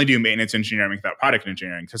can definitely do maintenance engineering without product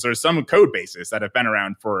engineering, because there's some code bases that have been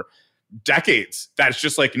around for decades that's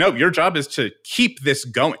just like, no, your job is to keep this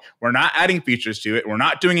going. We're not adding features to it. We're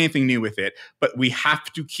not doing anything new with it, but we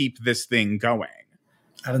have to keep this thing going.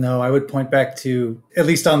 I don't know. I would point back to, at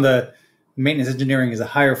least on the maintenance engineering is a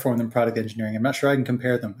higher form than product engineering. I'm not sure I can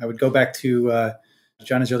compare them. I would go back to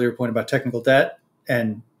Johnny's earlier point about technical debt,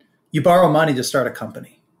 and you borrow money to start a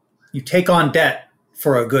company. You take on debt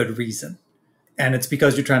for a good reason, and it's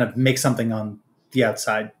because you're trying to make something on the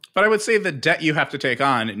outside. But I would say the debt you have to take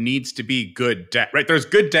on needs to be good debt, right? There's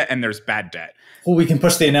good debt and there's bad debt. Well, we can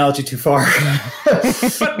push the analogy too far.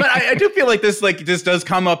 but I do feel like this does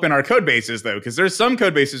come up in our code bases, though, because there's some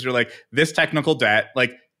code bases where like this technical debt,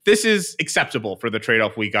 like this is acceptable for the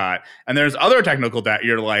trade-off we got. And there's other technical debt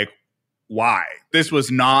you're like, why? This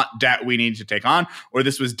was not debt we needed to take on, or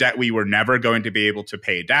this was debt we were never going to be able to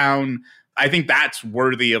pay down. I think that's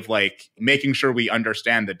worthy of like making sure we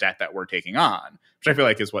understand the debt that we're taking on, which I feel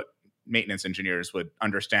like is what maintenance engineers would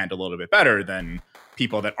understand a little bit better than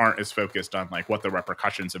people that aren't as focused on like what the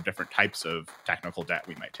repercussions of different types of technical debt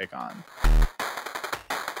we might take on.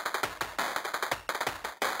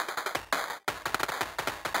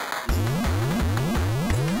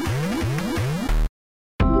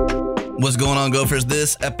 What's going on, Gophers?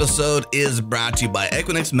 This episode is brought to you by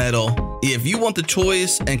Equinix Metal. If you want the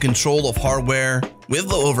choice and control of hardware With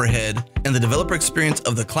low overhead and the developer experience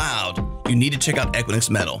of the cloud, you need to check out Equinix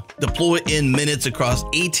Metal. Deploy in minutes across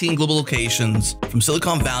 18 global locations from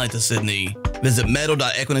Silicon Valley to Sydney. Visit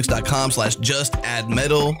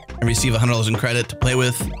metal.equinix.com/justaddmetal and receive $100 in credit to play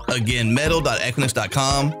with. Again,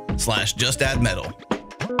 metal.equinix.com/justaddmetal.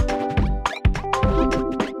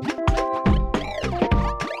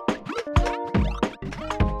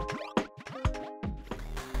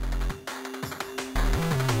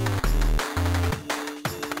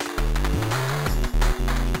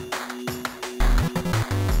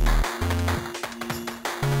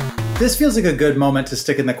 This feels like a good moment to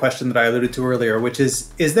stick in the question that I alluded to earlier, which is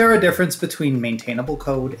there a difference between maintainable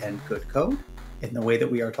code and good code in the way that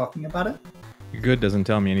we are talking about it? Good doesn't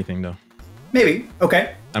tell me anything, though. Maybe.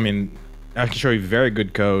 Okay. I mean, I can show you very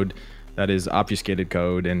good code that is obfuscated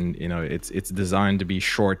code, and it's designed to be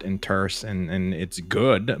short and terse, and it's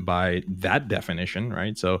good by that definition,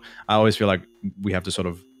 right? So I always feel like we have to sort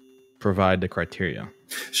of provide the criteria.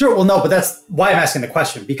 Sure. Well, no, but that's why I'm asking the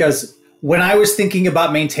question, because when I was thinking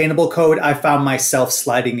about maintainable code, I found myself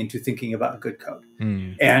sliding into thinking about good code.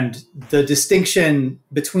 And the distinction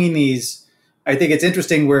between these, I think it's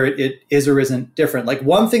interesting where it is or isn't different. Like,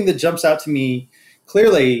 one thing that jumps out to me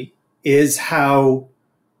clearly is how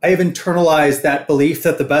I have internalized that belief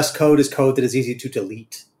that the best code is code that is easy to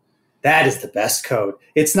delete. That is the best code.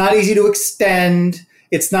 It's not easy to extend.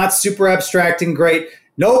 It's not super abstract and great.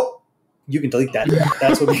 Nope. You can delete that.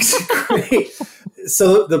 That's what makes it great.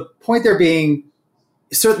 So the point there being,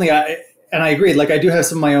 certainly, I agree, like, I do have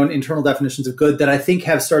some of my own internal definitions of good that I think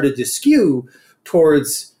have started to skew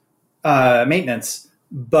towards maintenance.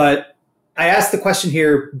 But I asked the question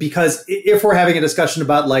here because if we're having a discussion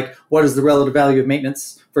about, like, what is the relative value of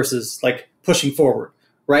maintenance versus, like, pushing forward,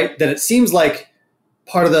 right? Then it seems like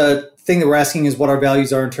part of the thing that we're asking is what our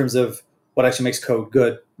values are in terms of what actually makes code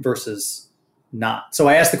good versus not. So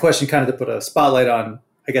I asked the question kind of to put a spotlight on,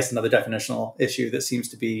 I guess, another definitional issue that seems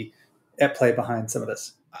to be at play behind some of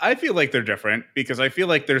this. I feel like they're different because I feel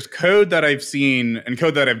like there's code that I've seen and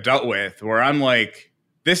code that I've dealt with where I'm like,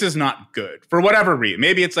 this is not good for whatever reason.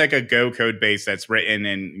 Maybe it's like a Go code base that's written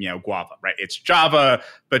in, Guava, right? It's Java,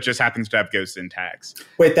 but just happens to have Go syntax.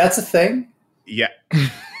 Wait, that's a thing? Yeah.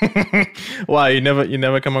 Wow, you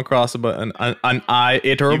never come across an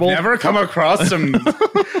iterable? You've never come across some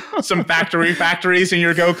factories in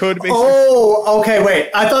your Go code base? Oh, okay, wait.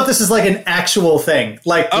 I thought this is like an actual thing.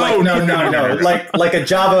 No. Like a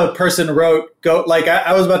Java person wrote Go. Like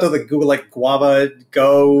I was about to Google like Guava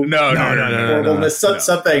Go. No.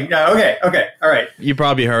 Something. Yeah. Okay. All right. You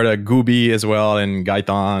probably heard of Gooby as well and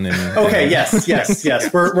Gaitan and. Okay. Yes.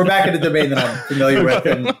 We're back in a domain that I'm familiar with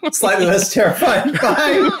and slightly less terrified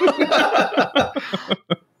by.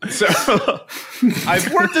 So I've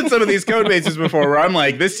worked in some of these code bases before where I'm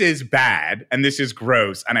like, this is bad and this is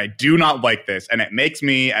gross and I do not like this. And it makes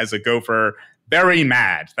me as a gopher very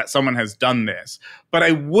mad that someone has done this. But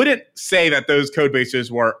I wouldn't say that those code bases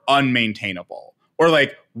were unmaintainable or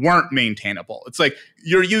like weren't maintainable. It's like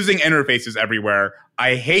you're using interfaces everywhere.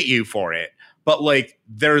 I hate you for it. But like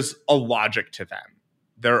there's a logic to them.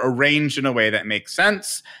 They're arranged in a way that makes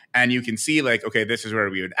sense. And you can see like, okay, this is where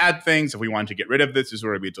we would add things. If we want to get rid of this is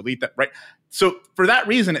where we delete that, right? So for that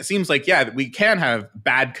reason, it seems like, yeah, we can have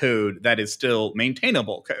bad code that is still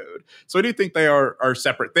maintainable code. So I do think they are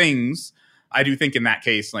separate things. I do think in that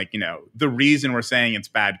case, like, the reason we're saying it's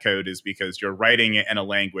bad code is because you're writing it in a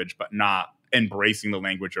language, but not embracing the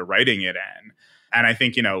language you're writing it in. And I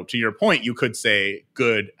think, to your point, you could say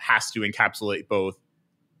good has to encapsulate both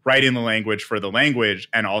writing the language for the language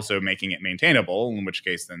and also making it maintainable, in which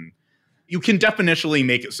case then you can definitionally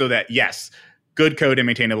make it so that, yes, good code and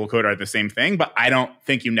maintainable code are the same thing, but I don't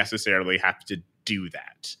think you necessarily have to do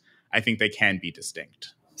that. I think they can be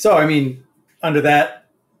distinct. So, I mean, under that,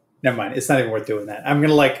 never mind. It's not even worth doing that.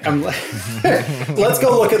 Let's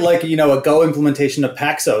go look at a Go implementation of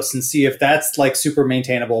Paxos and see if that's like super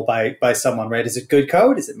maintainable by someone, right? Is it good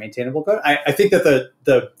code? Is it maintainable code? I think that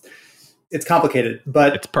it's complicated,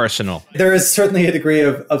 but it's personal. There is certainly a degree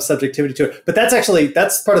of subjectivity to it. But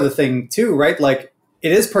that's part of the thing too, right? Like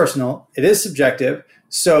it is personal, it is subjective.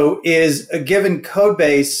 So is a given code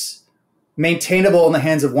base maintainable in the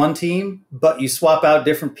hands of one team, but you swap out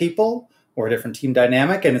different people or a different team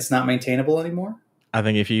dynamic and it's not maintainable anymore? I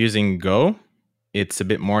think if you're using Go, it's a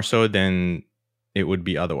bit more so than it would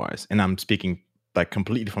be otherwise. And I'm speaking like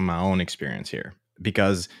completely from my own experience here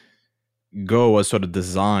because Go was sort of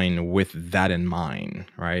designed with that in mind,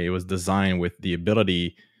 right? It was designed with the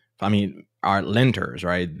ability. I mean, Our linters,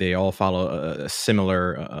 right? They all follow a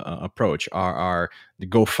similar approach. Are the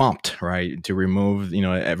go font, right? To remove,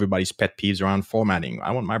 everybody's pet peeves around formatting.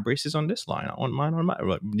 I want my braces on this line. I want mine on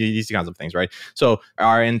my, these kinds of things, right? So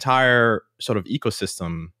our entire sort of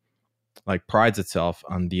ecosystem like prides itself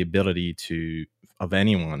on the ability of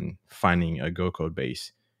anyone finding a Go code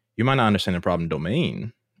base. You might not understand the problem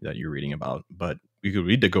domain that you're reading about, but you could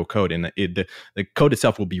read the Go code, and the code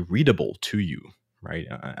itself will be readable to you, right?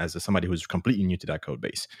 As somebody who's completely new to that code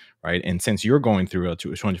base, right? And since you're going through a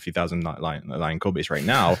 250,000 line code base right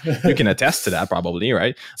now, you can attest to that probably,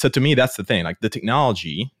 right? So to me, that's the thing. Like the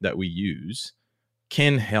technology that we use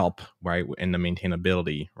can help, right, in the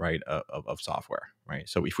maintainability, right, of software, right?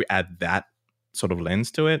 So if we add that sort of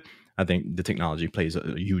lens to it, I think the technology plays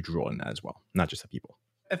a huge role in that as well, not just the people.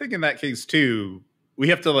 I think in that case too, we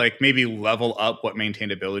have to like maybe level up what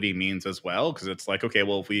maintainability means as well, because it's like, okay,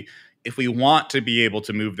 well, if we want to be able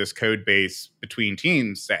to move this code base between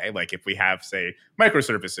teams, say, like if we have, say,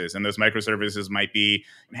 microservices, and those microservices might be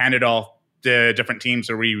handed off to different teams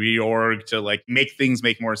or reorg to like make things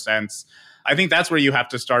make more sense. I think that's where you have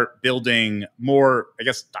to start building more, I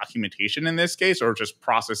guess, documentation in this case, or just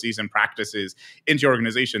processes and practices into your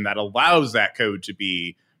organization that allows that code to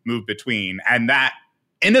be moved between. And that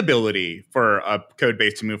inability for a code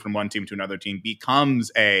base to move from one team to another team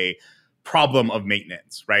becomes a problem of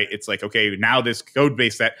maintenance, right? It's like, okay, now this code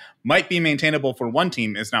base that might be maintainable for one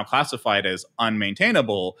team is now classified as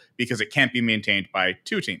unmaintainable because it can't be maintained by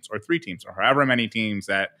 2 teams or 3 teams or however many teams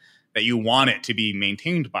that you want it to be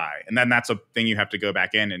maintained by. And then that's a thing you have to go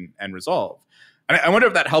back in and resolve. And I wonder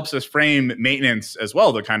if that helps us frame maintenance as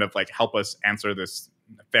well, to kind of like help us answer this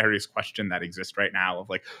nefarious question that exists right now of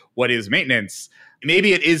like, what is maintenance?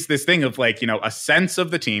 Maybe it is this thing of like, a sense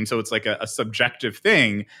of the team. So it's like a subjective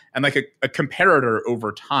thing, and like a comparator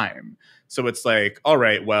over time. So it's like, all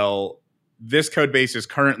right, well, this code base is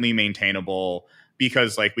currently maintainable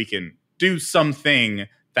because like we can do something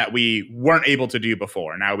that we weren't able to do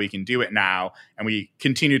before. Now we can do it now, and we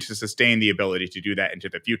continue to sustain the ability to do that into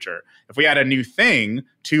the future. If we add a new thing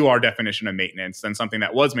to our definition of maintenance, then something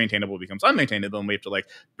that was maintainable becomes unmaintainable, and we have to like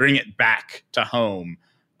bring it back to home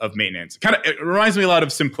of maintenance. It reminds me a lot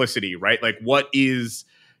of simplicity, right? Like what is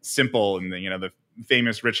simple, and the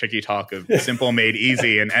famous Rich Hickey talk of simple made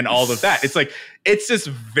easy and all of that. It's like, it's this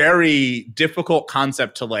very difficult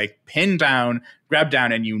concept to like pin down, grab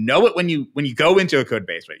down, and it when you go into a code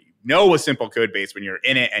base, right? You know a simple code base when you're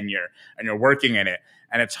in it and you're working in it.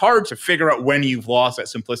 And it's hard to figure out when you've lost that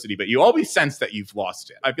simplicity, but you always sense that you've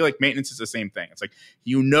lost it. I feel like maintenance is the same thing. It's like,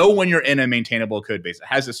 when you're in a maintainable code base, it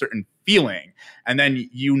has a certain feeling. And then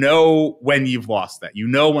when you've lost that.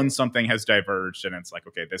 When something has diverged, and it's like,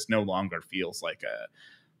 okay, this no longer feels like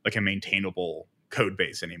a maintainable code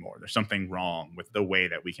base anymore. There's something wrong with the way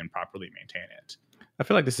that we can properly maintain it. I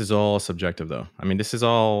feel like this is all subjective, though. I mean, this is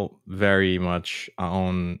all very much our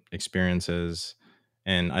own experiences.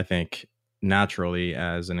 And I think naturally,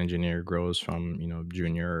 as an engineer grows from,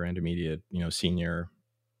 junior, intermediate, senior,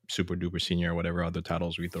 super duper senior, whatever other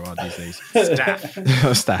titles we throw out these days,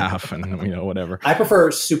 staff, and whatever. I prefer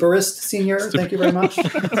superist senior. Thank you very much.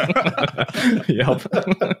 Yep.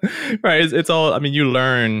 Right. It's all. I mean,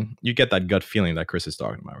 you get that gut feeling that Kris is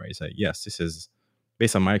talking about, right? It's like, yes, this is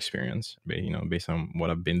based on my experience, based on what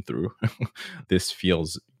I've been through. This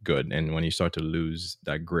feels good. And when you start to lose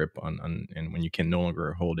that grip on and when you can no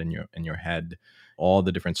longer hold in your head all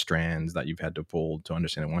the different strands that you've had to pull to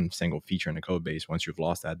understand one single feature in the code base, once you've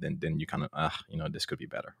lost that, then you kind of, this could be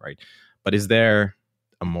better, right? But is there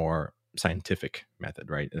a more scientific method,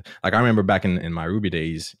 right? Like I remember back in my Ruby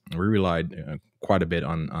days, we relied quite a bit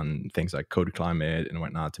on things like code climate and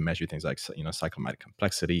whatnot to measure things like, cyclomatic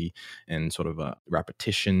complexity and sort of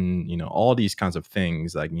repetition, all these kinds of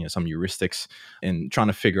things, like, some heuristics, and trying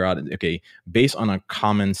to figure out, okay, based on a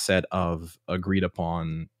common set of agreed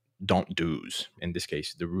upon don't do's, in this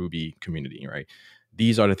case, the Ruby community, right?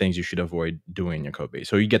 These are the things you should avoid doing in your code base.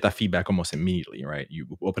 So you get that feedback almost immediately, right? You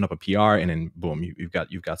open up a PR and then boom, you've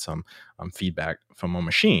got some feedback from a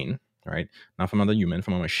machine, right? Not from another human,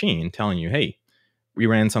 from a machine telling you, hey, we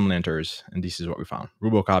ran some linters and this is what we found.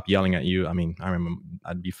 Rubocop yelling at you. I mean, I remember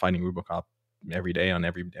I'd be fighting Rubocop every day on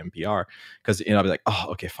every MPR because I'd be like, oh,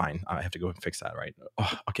 okay, fine, I have to go and fix that, right?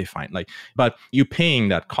 Oh, okay, fine. Like, but you're paying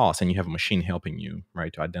that cost and you have a machine helping you,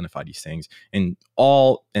 right, to identify these things, and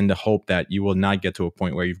all in the hope that you will not get to a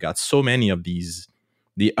point where you've got so many of these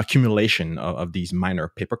the accumulation of these minor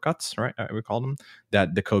paper cuts, right? We call them,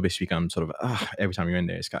 that the code base becomes sort of, every time you're in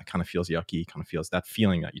there, it's kind of feels yucky, kind of feels that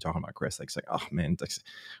feeling that you're talking about, Kris. Like, it's like, oh man,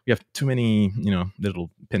 we have too many,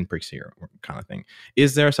 little pinpricks here kind of thing.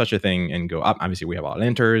 Is there such a thing in Go? Obviously, we have our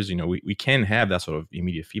linters, we can have that sort of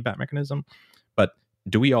immediate feedback mechanism, but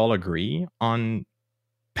do we all agree on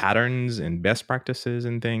patterns and best practices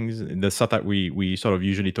and things? The stuff that we sort of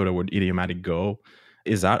usually throw the word idiomatic Go,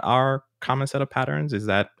 is that our common set of patterns? Is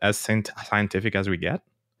that as scientific as we get?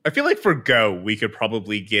 I feel like for Go, we could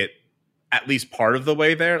probably get at least part of the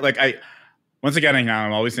way there. Like I'm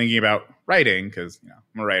always thinking about writing because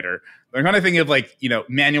I'm a writer. I'm kind of thinking of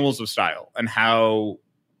manuals of style and how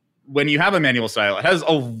when you have a manual style, it has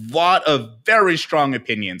a lot of very strong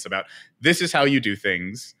opinions about this is how you do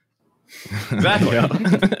things. Exactly.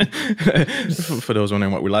 For those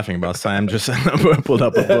wondering what we're laughing about, Sam just pulled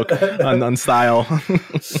up a book on style.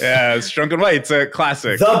 Yeah, it's Drunk and White. It's a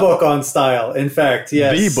classic. The book on style, in fact.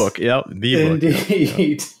 Yes. The book. Yep. The book.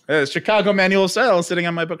 Indeed. Chicago Manual of Style sitting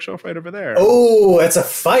on my bookshelf right over there. Oh, it's a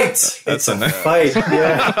fight. It's a fight.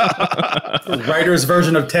 Yeah. Writer's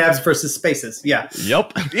version of tabs versus spaces. Yeah.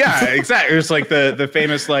 Yep. Yeah, exactly. It's like the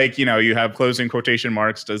famous, you have closing quotation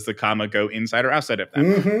marks. Does the comma go inside or outside of that?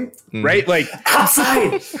 Mm-hmm. Right? Like,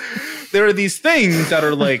 outside. There are these things that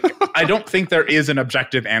are like, I don't think there is an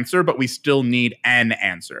objective answer, but we still need an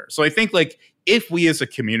answer. So I think if we as a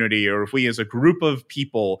community or if we as a group of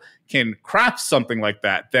people can craft something like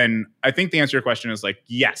that, then I think the answer to your question is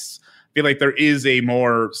yes. I feel like there is a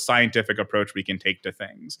more scientific approach we can take to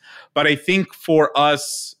things. But I think for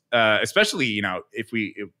us, especially, if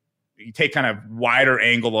you take kind of wider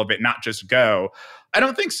angle of it, not just Go, I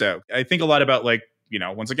don't think so. I think a lot about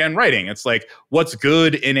once again, writing. It's what's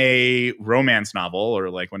good in a romance novel or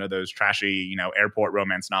one of those trashy, airport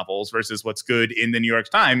romance novels versus what's good in the New York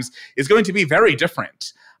Times is going to be very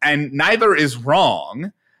different. And neither is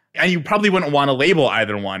wrong. And you probably wouldn't want to label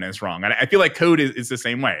either one as wrong. And I feel like code is the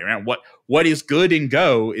same way. Right? What is good in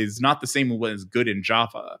Go is not the same as what is good in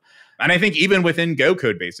Java. And I think even within Go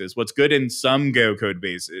code bases, what's good in some Go code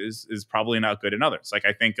bases is probably not good in others.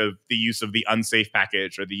 I think of the use of the unsafe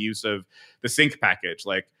package or the use of the sync package.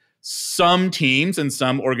 Some teams and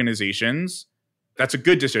some organizations, that's a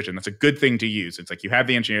good decision. That's a good thing to use. It's you have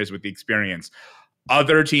the engineers with the experience.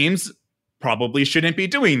 Other teams probably shouldn't be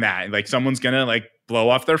doing that. Someone's going to blow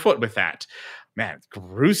off their foot with that. Man,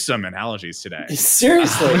 gruesome analogies today.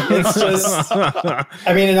 Seriously. It's just,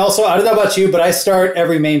 and also, I don't know about you, but I start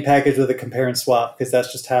every main package with a compare and swap because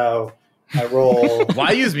that's just how I roll.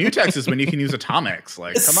 Why use mutexes when you can use atomics? Come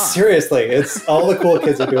on. Seriously, it's all the cool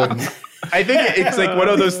kids are doing. I think it's one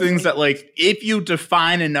of those things that if you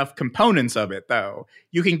define enough components of it, though,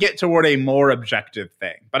 you can get toward a more objective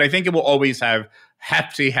thing. But I think it will always have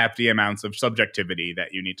hefty amounts of subjectivity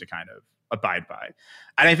that you need to kind of abide by.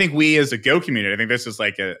 And I think we as a Go community, I think this is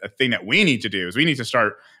a thing that we need to do is we need to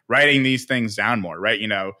start writing these things down more, right?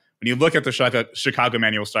 When you look at the Chicago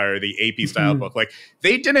Manual Style or the AP style book,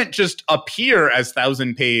 they didn't just appear as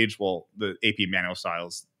 1,000-page, the AP Manual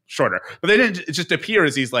Styles shorter, but they didn't just appear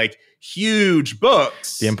as these huge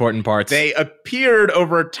books. The important parts. They appeared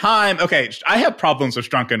over time. Okay, I have problems with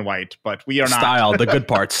Drunk and White, but we are not. Style, the good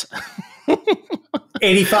parts.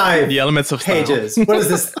 85 the elements of pages. What is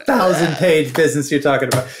this 1,000-page business you're talking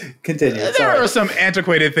about? Continue. There are some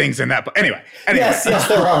antiquated things in that book. Anyway. Yes,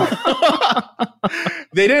 there are.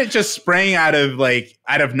 They didn't just spring out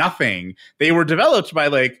of nothing. They were developed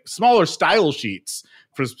by smaller style sheets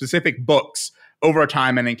for specific books over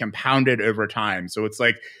time and then compounded over time. So it's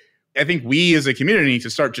I think we as a community need to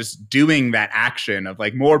start just doing that action of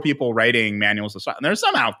more people writing manuals of style. And there's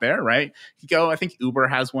some out there, right? You go, I think Uber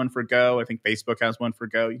has one for Go. I think Facebook has one for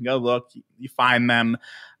Go. You can go look, you find them.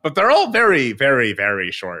 But they're all very, very,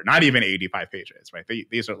 very short. Not even 85 pages, right?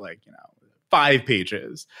 These are 5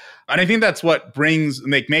 pages. And I think that's what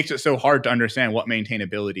makes it so hard to understand what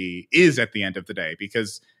maintainability is at the end of the day.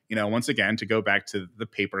 Because, once again, to go back to the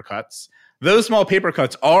paper cuts, those small paper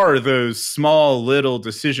cuts are those small little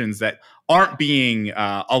decisions that aren't being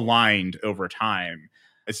aligned over time.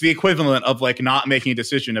 It's the equivalent of not making a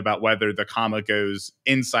decision about whether the comma goes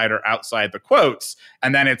inside or outside the quotes.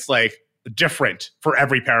 And then it's different for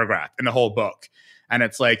every paragraph in the whole book. And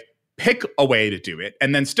it's pick a way to do it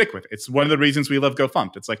and then stick with it. It's one of the reasons we love Go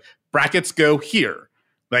Funked. It's brackets go here.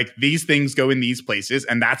 These things go in these places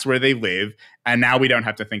and that's where they live. And now we don't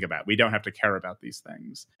have to think about it. We don't have to care about these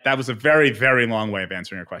things. That was a very, very long way of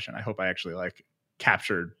answering your question. I hope I actually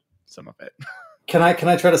captured some of it. Can I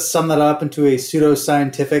try to sum that up into a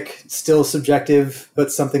pseudo-scientific, still subjective,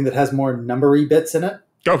 but something that has more numbery bits in it?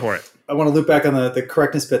 Go for it. I want to loop back on the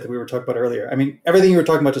correctness bit that we were talking about earlier. I mean, everything you were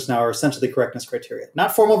talking about just now are essentially correctness criteria.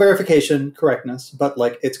 Not formal verification correctness, but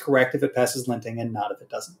like it's correct if it passes linting and not if it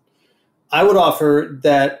doesn't. I would offer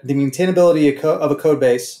that the maintainability of a code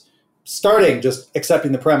base, starting just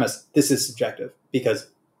accepting the premise, this is subjective because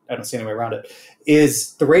I don't see any way around it,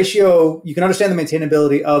 is the ratio. You can understand the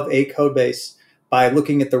maintainability of a code base by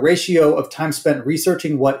looking at the ratio of time spent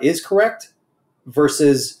researching what is correct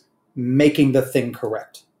versus making the thing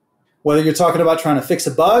correct. Whether you're talking about trying to fix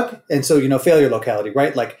a bug, and so, failure locality,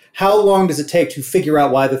 right? Like, how long does it take to figure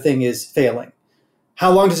out why the thing is failing?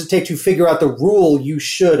 How long does it take to figure out the rule you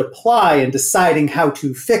should apply in deciding how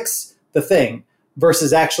to fix the thing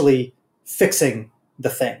versus actually fixing the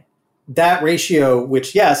thing? That ratio,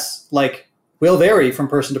 which, yes, like, will vary from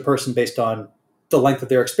person to person based on the length of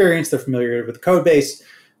their experience, their familiarity with the code base.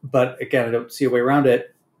 But again, I don't see a way around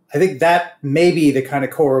it. I think that may be the kind of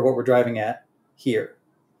core of what we're driving at here.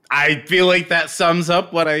 I feel like that sums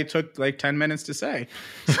up what I took like 10 minutes to say.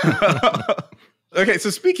 Okay, so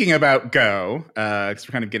speaking about Go, because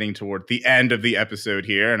we're kind of getting toward the end of the episode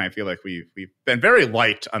here, and I feel like we've been very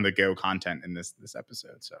light on the Go content in this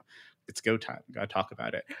episode. So it's Go time. We gotta talk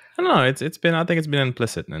about it. I don't know. It's been. I think it's been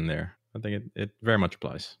implicit in there. I think it very much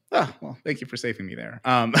applies. Oh, well, thank you for saving me there.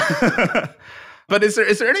 But is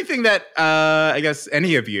there anything that I guess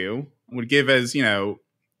any of you would give as,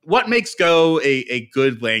 what makes Go a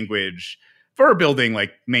good language for building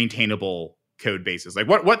like maintainable code bases? Like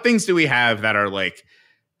what things do we have that are like,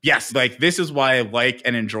 yes, like this is why I like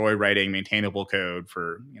and enjoy writing maintainable code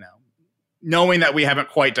for, knowing that we haven't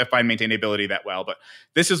quite defined maintainability that well, but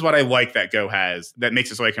this is what I like that Go has that makes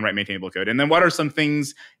it so I can write maintainable code. And then what are some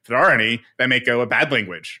things, if there are any, that make Go a bad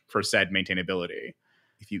language for said maintainability?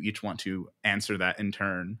 If you each want to answer that in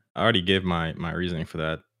turn. I already gave my reasoning for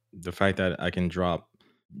that. The fact that I can drop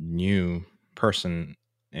new person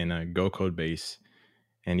in a Go code base,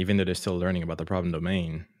 and even though they're still learning about the problem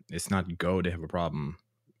domain, it's not Go to have a problem.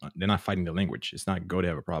 They're not fighting the language. It's not Go to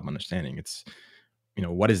have a problem understanding. It's,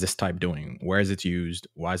 what is this type doing? Where is it used?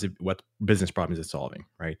 Why is it? What business problem is it solving?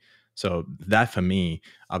 Right. So that for me,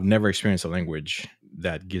 I've never experienced a language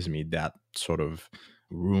that gives me that sort of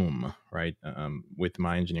room, right, with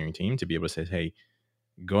my engineering team to be able to say, hey,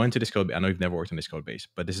 go into this code. I know you've never worked in this code base,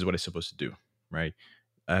 but this is what it's supposed to do, right?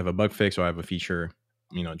 I have a bug fix or I have a feature,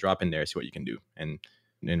 drop in there, see what you can do. And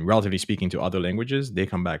relatively speaking to other languages, they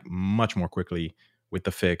come back much more quickly with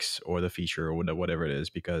the fix or the feature or whatever it is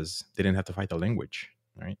because they didn't have to fight the language,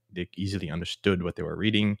 right? They easily understood what they were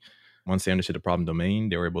reading. Once they understood the problem domain,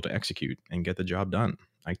 they were able to execute and get the job done.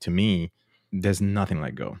 Like, to me, there's nothing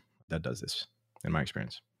like Go that does this in my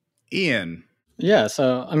experience. Ian. Yeah,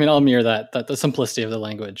 so I'll mirror that the simplicity of the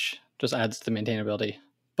language just adds to the maintainability.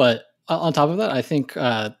 But on top of that, I think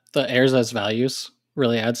the errors as values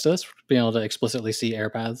really adds to this, being able to explicitly see error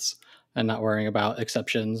paths and not worrying about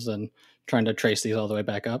exceptions and trying to trace these all the way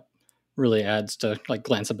back up really adds to like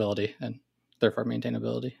glanceability and therefore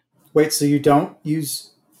maintainability. Wait, so you don't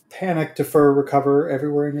use panic, defer, recover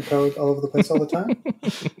everywhere in your code all over the place all the time?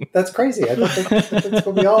 That's crazy. I don't think that's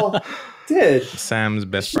what we all did. Sam's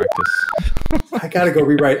best practice. I got to go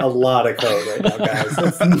rewrite a lot of code right now, guys.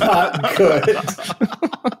 That's not good.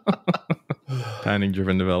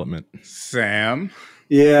 Panic-driven development. Sam?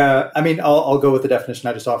 Yeah, I'll go with the definition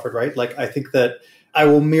I just offered, right? Like, I think that I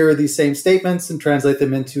will mirror these same statements and translate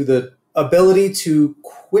them into the ability to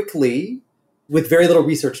quickly, with very little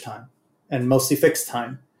research time and mostly fixed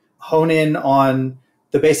time, hone in on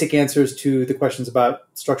the basic answers to the questions about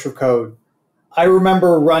structure of code. I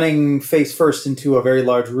remember running face first into a very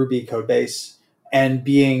large Ruby code base and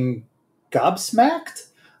being gobsmacked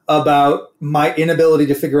about my inability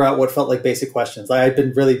to figure out what felt like basic questions. I had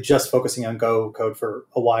been really just focusing on Go code for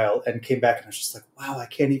a while and came back and I was just like, wow, I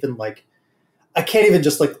can't even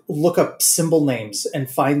just like look up symbol names and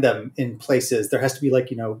find them in places. There has to be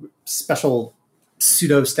like, special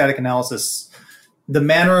pseudo static analysis. The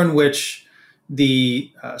manner in which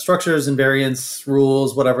the structures, invariants,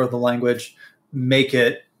 rules, whatever the language, make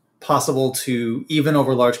it possible to, even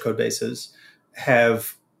over large code bases,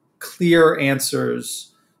 have clear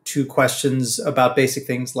answers to questions about basic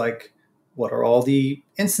things like what are all the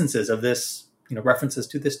instances of this, references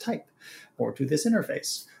to this type or to this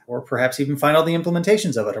interface, or perhaps even find all the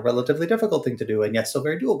implementations of it, a relatively difficult thing to do and yet still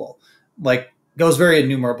very doable. Like, Go's very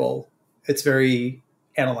enumerable. It's very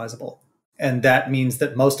analyzable. And that means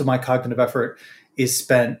that most of my cognitive effort is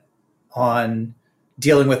spent on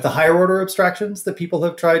dealing with the higher order abstractions that people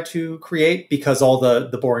have tried to create because all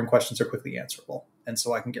the boring questions are quickly answerable. And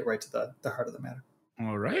so I can get right to the heart of the matter.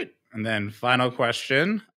 All right. And then final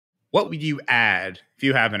question. What would you add, if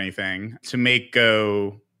you have anything, to make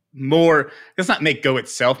Go more, let's not make Go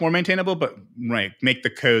itself more maintainable, but make the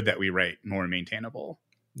code that we write more maintainable.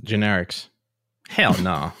 Generics. Hell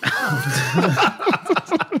no.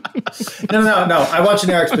 No. I want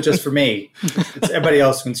generics, but just for me. It's everybody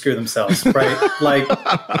else can screw themselves, right? Like,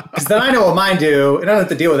 because then I know what mine do, and I don't have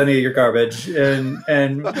to deal with any of your garbage, and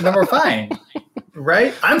then we're fine,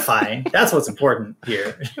 right? I'm fine. That's what's important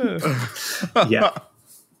here. Yeah.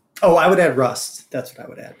 Oh, I would add Rust. That's what I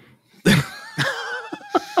would add.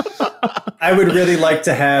 I would really like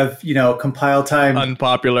to have, compile time.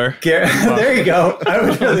 Unpopular. There you go. I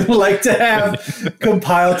would really like to have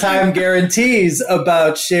compile time guarantees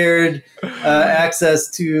about shared access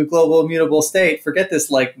to global immutable state. Forget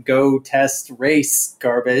this Go test race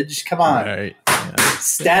garbage. Come on. Right.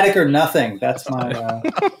 Static or nothing. That's my...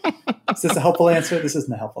 Is this a helpful answer? This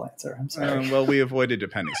isn't a helpful answer. I'm sorry. Well, we avoided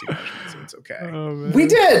dependency questions, so it's okay. We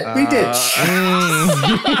did.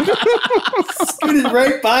 Scooted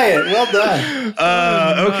right by it. Well done.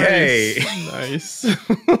 Okay. Nice.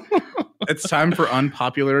 It's time for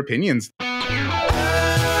unpopular opinions. I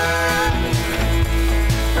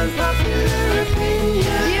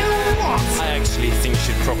actually think you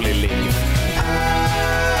should probably leave.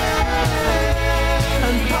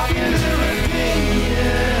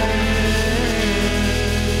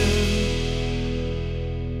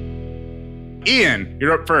 Ian,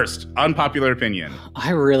 you're up first. Unpopular opinion.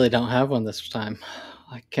 I really don't have one this time.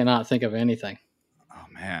 I cannot think of anything. Oh,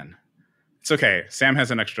 man. It's okay. Sam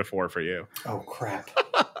has an extra 4 for you. Oh, crap.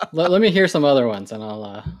 Let me hear some other ones, and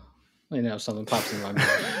I'll if something pops in my mind.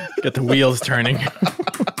 Get the wheels turning.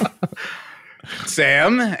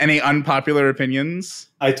 Sam, any unpopular opinions?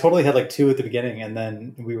 I totally had 2 at the beginning, and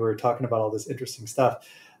then we were talking about all this interesting stuff.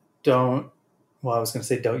 I was going to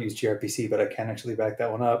say don't use gRPC, but I can't actually back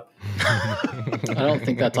that one up. I don't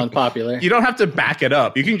think that's unpopular. You don't have to back it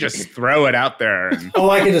up. You can just throw it out there. Oh,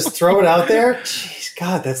 I can just throw it out there? Jeez,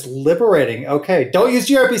 God, that's liberating. Okay, don't use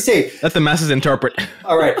gRPC. Let the masses interpret.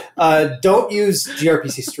 All right, don't use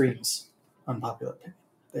gRPC streams. Unpopular opinion.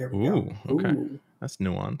 There we go. Okay. Ooh. That's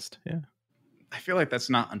nuanced. Yeah. I feel like that's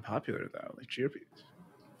not unpopular, though. gRPC.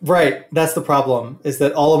 Right, that's the problem, is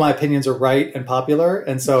that all of my opinions are right and popular,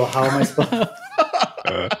 and so how am I supposed to...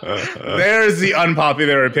 There's the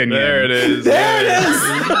unpopular opinion. There it is. There it is.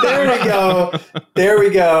 There we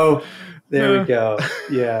go.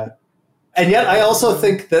 Yeah. And yet I also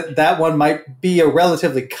think that one might be a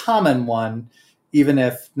relatively common one, even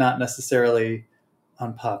if not necessarily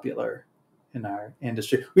unpopular in our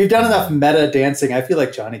industry. We've done enough meta dancing. I feel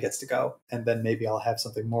like Johnny gets to go, and then maybe I'll have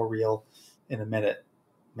something more real in a minute.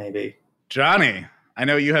 Maybe. Johnny, I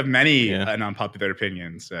know you have many unpopular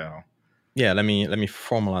opinions, so... Yeah, let me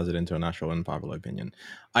formalize it into an actual unpopular opinion.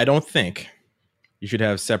 I don't think you should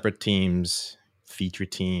have separate teams, feature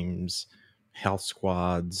teams, health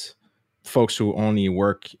squads, folks who only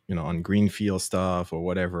work, on greenfield stuff or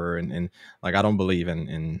whatever. And I don't believe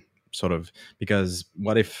in sort of, because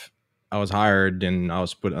what if I was hired and I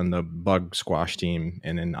was put on the bug squash team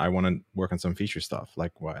and then I want to work on some feature stuff?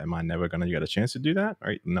 What, am I never going to get a chance to do that?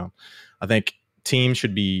 Right? No, I think teams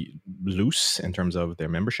should be loose in terms of their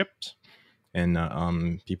memberships. And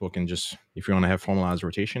people can just, if you want to have formalized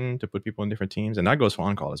rotation, to put people in different teams. And that goes for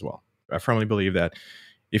on-call as well. I firmly believe that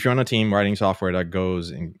if you're on a team writing software that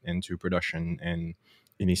goes into production and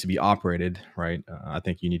it needs to be operated, right? I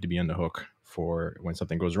think you need to be on the hook for when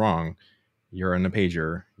something goes wrong. You're in a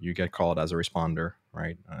pager, you get called as a responder,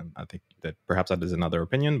 right? I think that perhaps that is another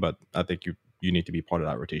opinion, but I think you need to be part of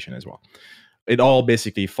that rotation as well. It all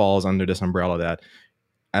basically falls under this umbrella that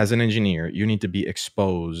as an engineer, you need to be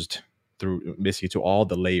exposed through basically to all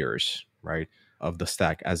the layers, right, of the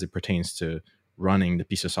stack as it pertains to running the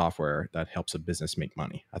piece of software that helps a business make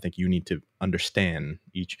money. I think you need to understand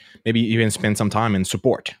each, maybe even spend some time in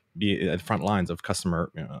support, be at the front lines of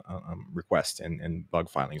customer requests and bug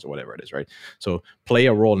filings or whatever it is, right? So play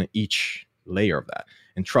a role in each layer of that.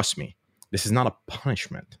 And trust me, this is not a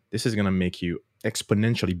punishment. This is going to make you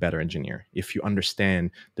exponentially better engineer if you understand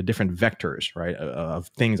the different vectors, right, of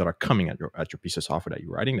things that are coming at your piece of software that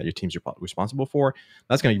you're writing, that your team's responsible for.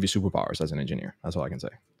 That's going to give you superpowers as an engineer. That's all I can say.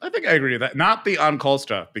 I think I agree with that. Not the on-call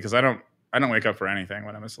stuff, because I don't wake up for anything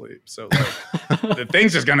when I'm asleep. So the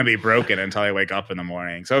thing's just going to be broken until I wake up in the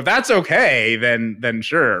morning. So if that's okay, then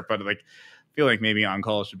sure. But I feel like maybe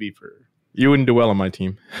on-call should be for... You wouldn't do well on my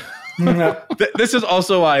team. This is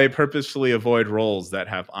also why I purposefully avoid roles that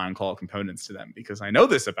have on-call components to them, because I know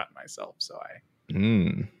this about myself. So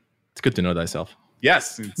it's good to know thyself.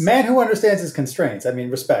 Yes. Man who understands his constraints. I mean,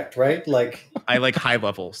 respect, right? I like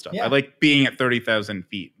high-level stuff. Yeah. I like being at 30,000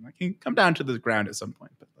 feet. I can come down to the ground at some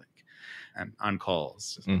point, but and on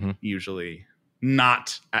calls usually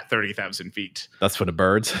not at 30,000 feet. That's for the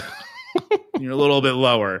birds. You're a little bit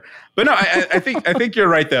lower. But no, I think you're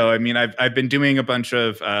right, though. I mean, I've been doing a bunch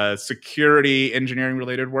of security engineering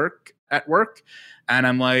related work at work. And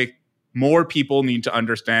I'm like, more people need to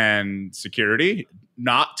understand security,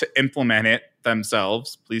 not to implement it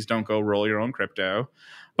themselves. Please don't go roll your own crypto.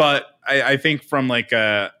 But I think from like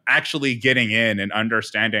actually getting in and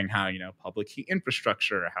understanding how, public key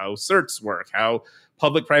infrastructure, how certs work, how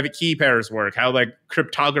public-private key pairs work, how like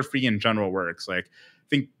cryptography in general works. Like, I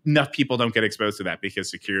think enough people don't get exposed to that because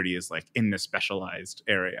security is like in this specialized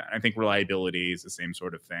area. I think reliability is the same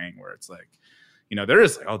sort of thing where it's like,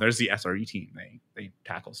 there's the SRE team. They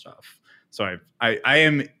tackle stuff. So I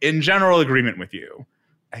am in general agreement with you.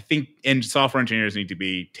 I think software engineers need to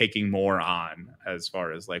be taking more on as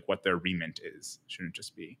far as like what their remit is. It shouldn't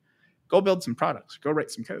just be go build some products, go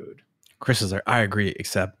write some code. Chris is like, I agree,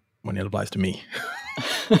 except when it applies to me.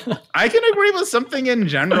 I can agree with something in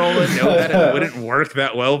general and know that it wouldn't work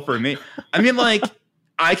that well for me. I mean, like,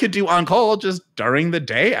 I could do on-call just during the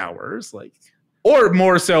day hours, like, or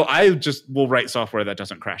more so, I just will write software that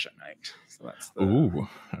doesn't crash at night. So that's ooh,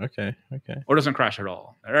 okay. Or doesn't crash at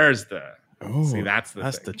all. There's the see, that's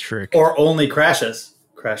the trick. Or only crashes.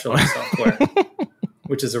 Crash only software.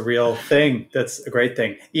 Which is a real thing. That's a great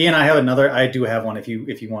thing. Ian, I do have one if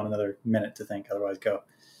you want another minute to think, otherwise go.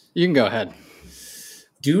 You can go ahead.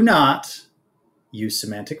 Do not use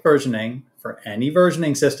semantic versioning for any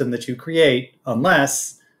versioning system that you create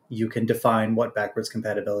unless you can define what backwards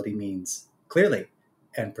compatibility means clearly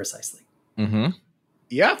and precisely. Mm-hmm.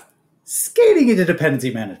 Yeah. Skating into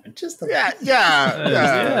dependency management. Just yeah.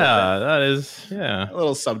 That is a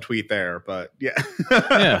little subtweet there, but yeah.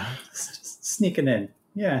 Yeah. Just sneaking in.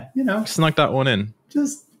 Yeah, Snuck that one in.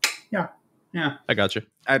 Just yeah. I got you.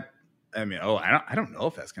 I mean, I don't know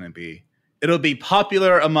if that's going to be. It'll be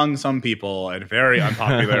popular among some people and very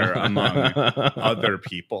unpopular among other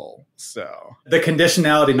people. So the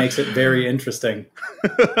conditionality makes it very interesting.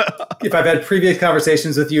 If I've had previous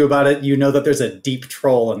conversations with you about it, you know that there's a deep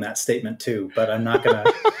troll in that statement too. But I'm not gonna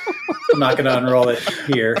unroll it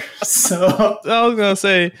here. So I was gonna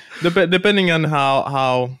say, depending on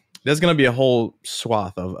how. There's going to be a whole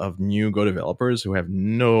swath of new Go developers who have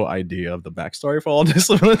no idea of the backstory for all this.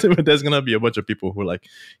 But there's going to be a bunch of people who are like,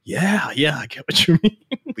 yeah, I get what you mean.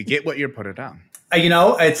 We get what you're putting down. I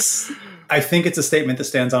think it's a statement that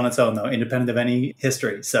stands on its own, though, independent of any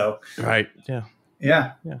history. So, right.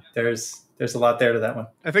 Yeah. There's a lot there to that one.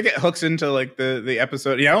 I think it hooks into like the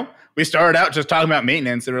episode. We started out just talking about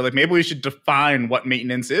maintenance and we're like, maybe we should define what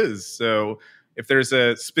maintenance is. So if there's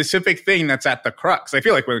a specific thing that's at the crux, I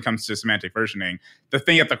feel like when it comes to semantic versioning, the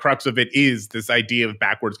thing at the crux of it is this idea of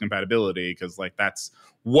backwards compatibility, because like that's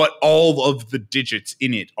what all of the digits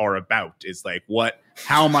in it are about, is like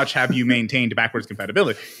how much have you maintained backwards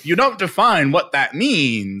compatibility? If you don't define what that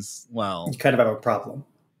means, well, you kind of have a problem.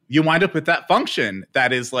 You wind up with that function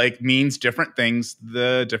that is like means different things to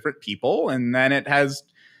the different people, and then it has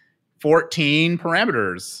 14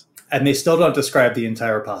 parameters. And they still don't describe the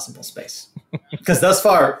entire possible space. Because thus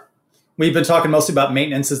far, we've been talking mostly about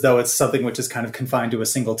maintenance as though it's something which is kind of confined to a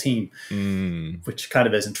single team, which kind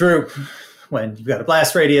of isn't true when you've got a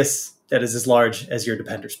blast radius that is as large as your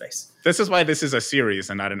depender space. This is why this is a series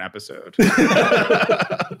and not an episode.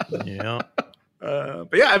 Yeah.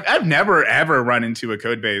 But yeah, I've never, ever run into a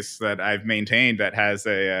code base that I've maintained that has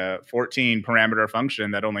a 14 parameter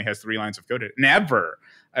function that only has 3 lines of code. Never.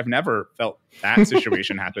 I've never felt that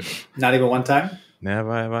situation happen. Not even one time?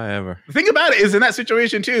 Never have I ever. The thing about it is, in that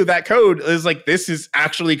situation too, that code is like, this is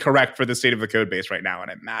actually correct for the state of the code base right now, and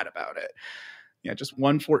I'm mad about it. Yeah, just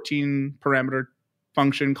one 14 parameter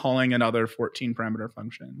function calling another 14 parameter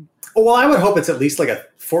function. Well, I would hope it's at least like a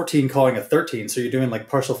 14 calling a 13, so you're doing like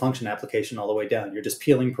partial function application all the way down. You're just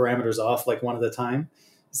peeling parameters off like one at a time.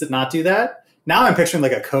 Does it not do that? Now I'm picturing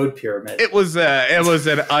like a code pyramid. It was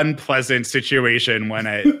an unpleasant situation when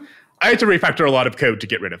I had to refactor a lot of code to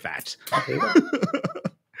get rid of that. Okay.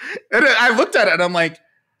 And I looked at it and I'm like,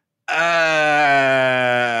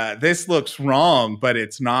 this looks wrong, but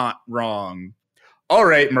it's not wrong. All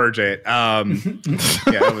right, merge it.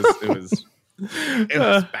 It was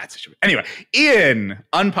a bad situation. Anyway, Ian,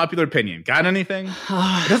 unpopular opinion. Got anything?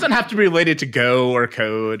 It doesn't have to be related to Go or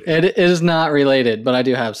code. It is not related, but I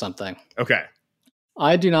do have something. Okay.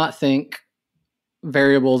 I do not think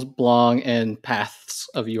variables belong in paths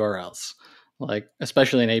of URLs, like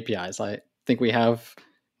especially in APIs. I think we have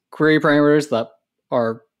query parameters that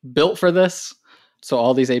are built for this. So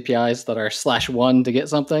all these APIs that are /1 to get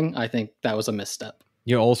something, I think that was a misstep.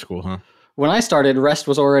 You're old school, huh? When I started, REST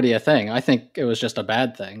was already a thing. I think it was just a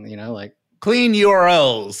bad thing, like clean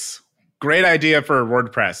URLs. Great idea for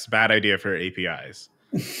WordPress. Bad idea for APIs.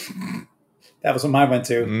 That was what mine went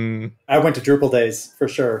to. I went to Drupal days for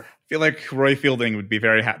sure. I feel like Roy Fielding would be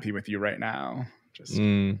very happy with you right now.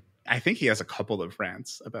 I think he has a couple of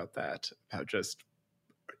rants about that. About just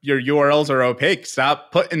your URLs are opaque.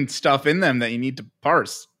 Stop putting stuff in them that you need to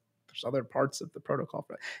parse. There's other parts of the protocol.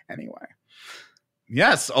 Anyway.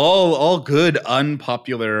 Yes, all good,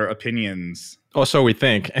 unpopular opinions. Oh, so we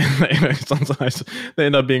think. Sometimes they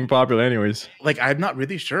end up being popular anyways. Like, I'm not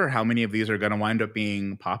really sure how many of these are going to wind up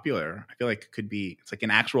being popular. I feel like it could be, it's like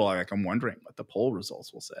an actual, like, I'm wondering what the poll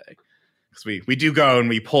results will say. Because we do go and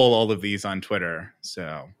we poll all of these on Twitter.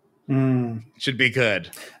 So should be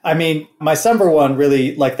good. I mean, my Summer one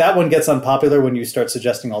really, like, that one gets unpopular when you start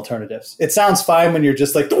suggesting alternatives. It sounds fine when you're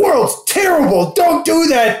just like, the world's terrible, don't do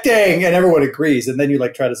that thing, and everyone agrees. And then you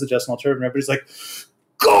like try to suggest an alternative and everybody's like,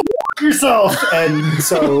 go yourself. And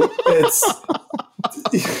so it's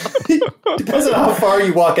depends on how far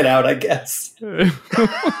you walk it out, I guess. I'm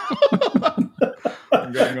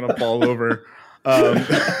gonna fall over.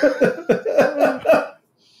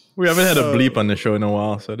 We haven't had a bleep on the show in a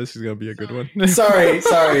while, so this is gonna be a good one. Sorry.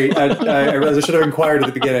 I really should have inquired at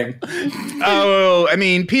the beginning. Oh, I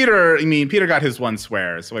mean, Peter got his one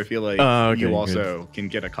swear, so I feel like you also can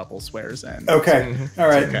get a couple swears in. Okay, all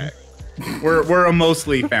right. Okay, we're a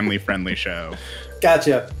mostly family friendly show.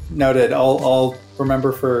 Gotcha. Noted. I'll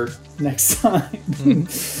remember for next time.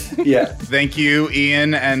 Yeah. Thank you,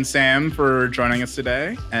 Ian and Sam, for joining us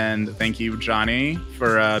today, and thank you, Johnny,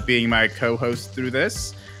 for being my co-host through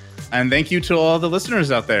this. And thank you to all the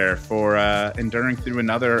listeners out there for enduring through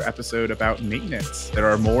another episode about maintenance. There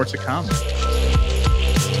are more to come.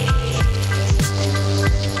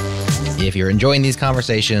 If you're enjoying these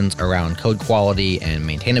conversations around code quality and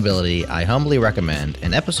maintainability, I humbly recommend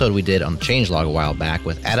an episode we did on Changelog a while back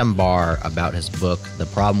with Adam Barr about his book, The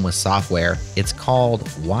Problem with Software. It's called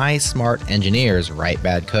Why Smart Engineers Write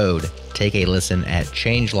Bad Code. Take a listen at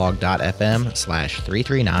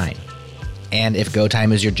changelog.fm/339. And if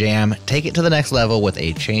GoTime is your jam, take it to the next level with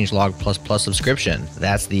a Changelog Plus subscription.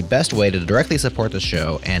 That's the best way to directly support the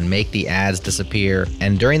show and make the ads disappear.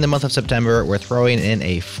 And during the month of September, we're throwing in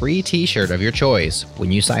a free t-shirt of your choice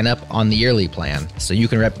when you sign up on the yearly plan. So you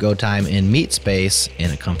can rep GoTime in meat space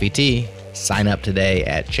in a comfy tee. Sign up today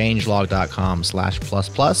at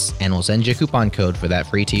changelog.com/++ and we'll send you a coupon code for that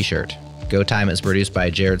free t-shirt. GoTime is produced by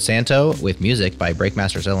Jared Santo with music by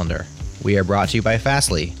Breakmaster Cylinder. We are brought to you by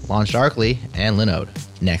Fastly, LaunchDarkly, and Linode.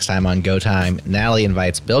 Next time on GoTime, Natalie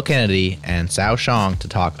invites Bill Kennedy and Cao Shang to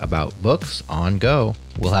talk about books on Go.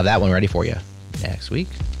 We'll have that one ready for you next week.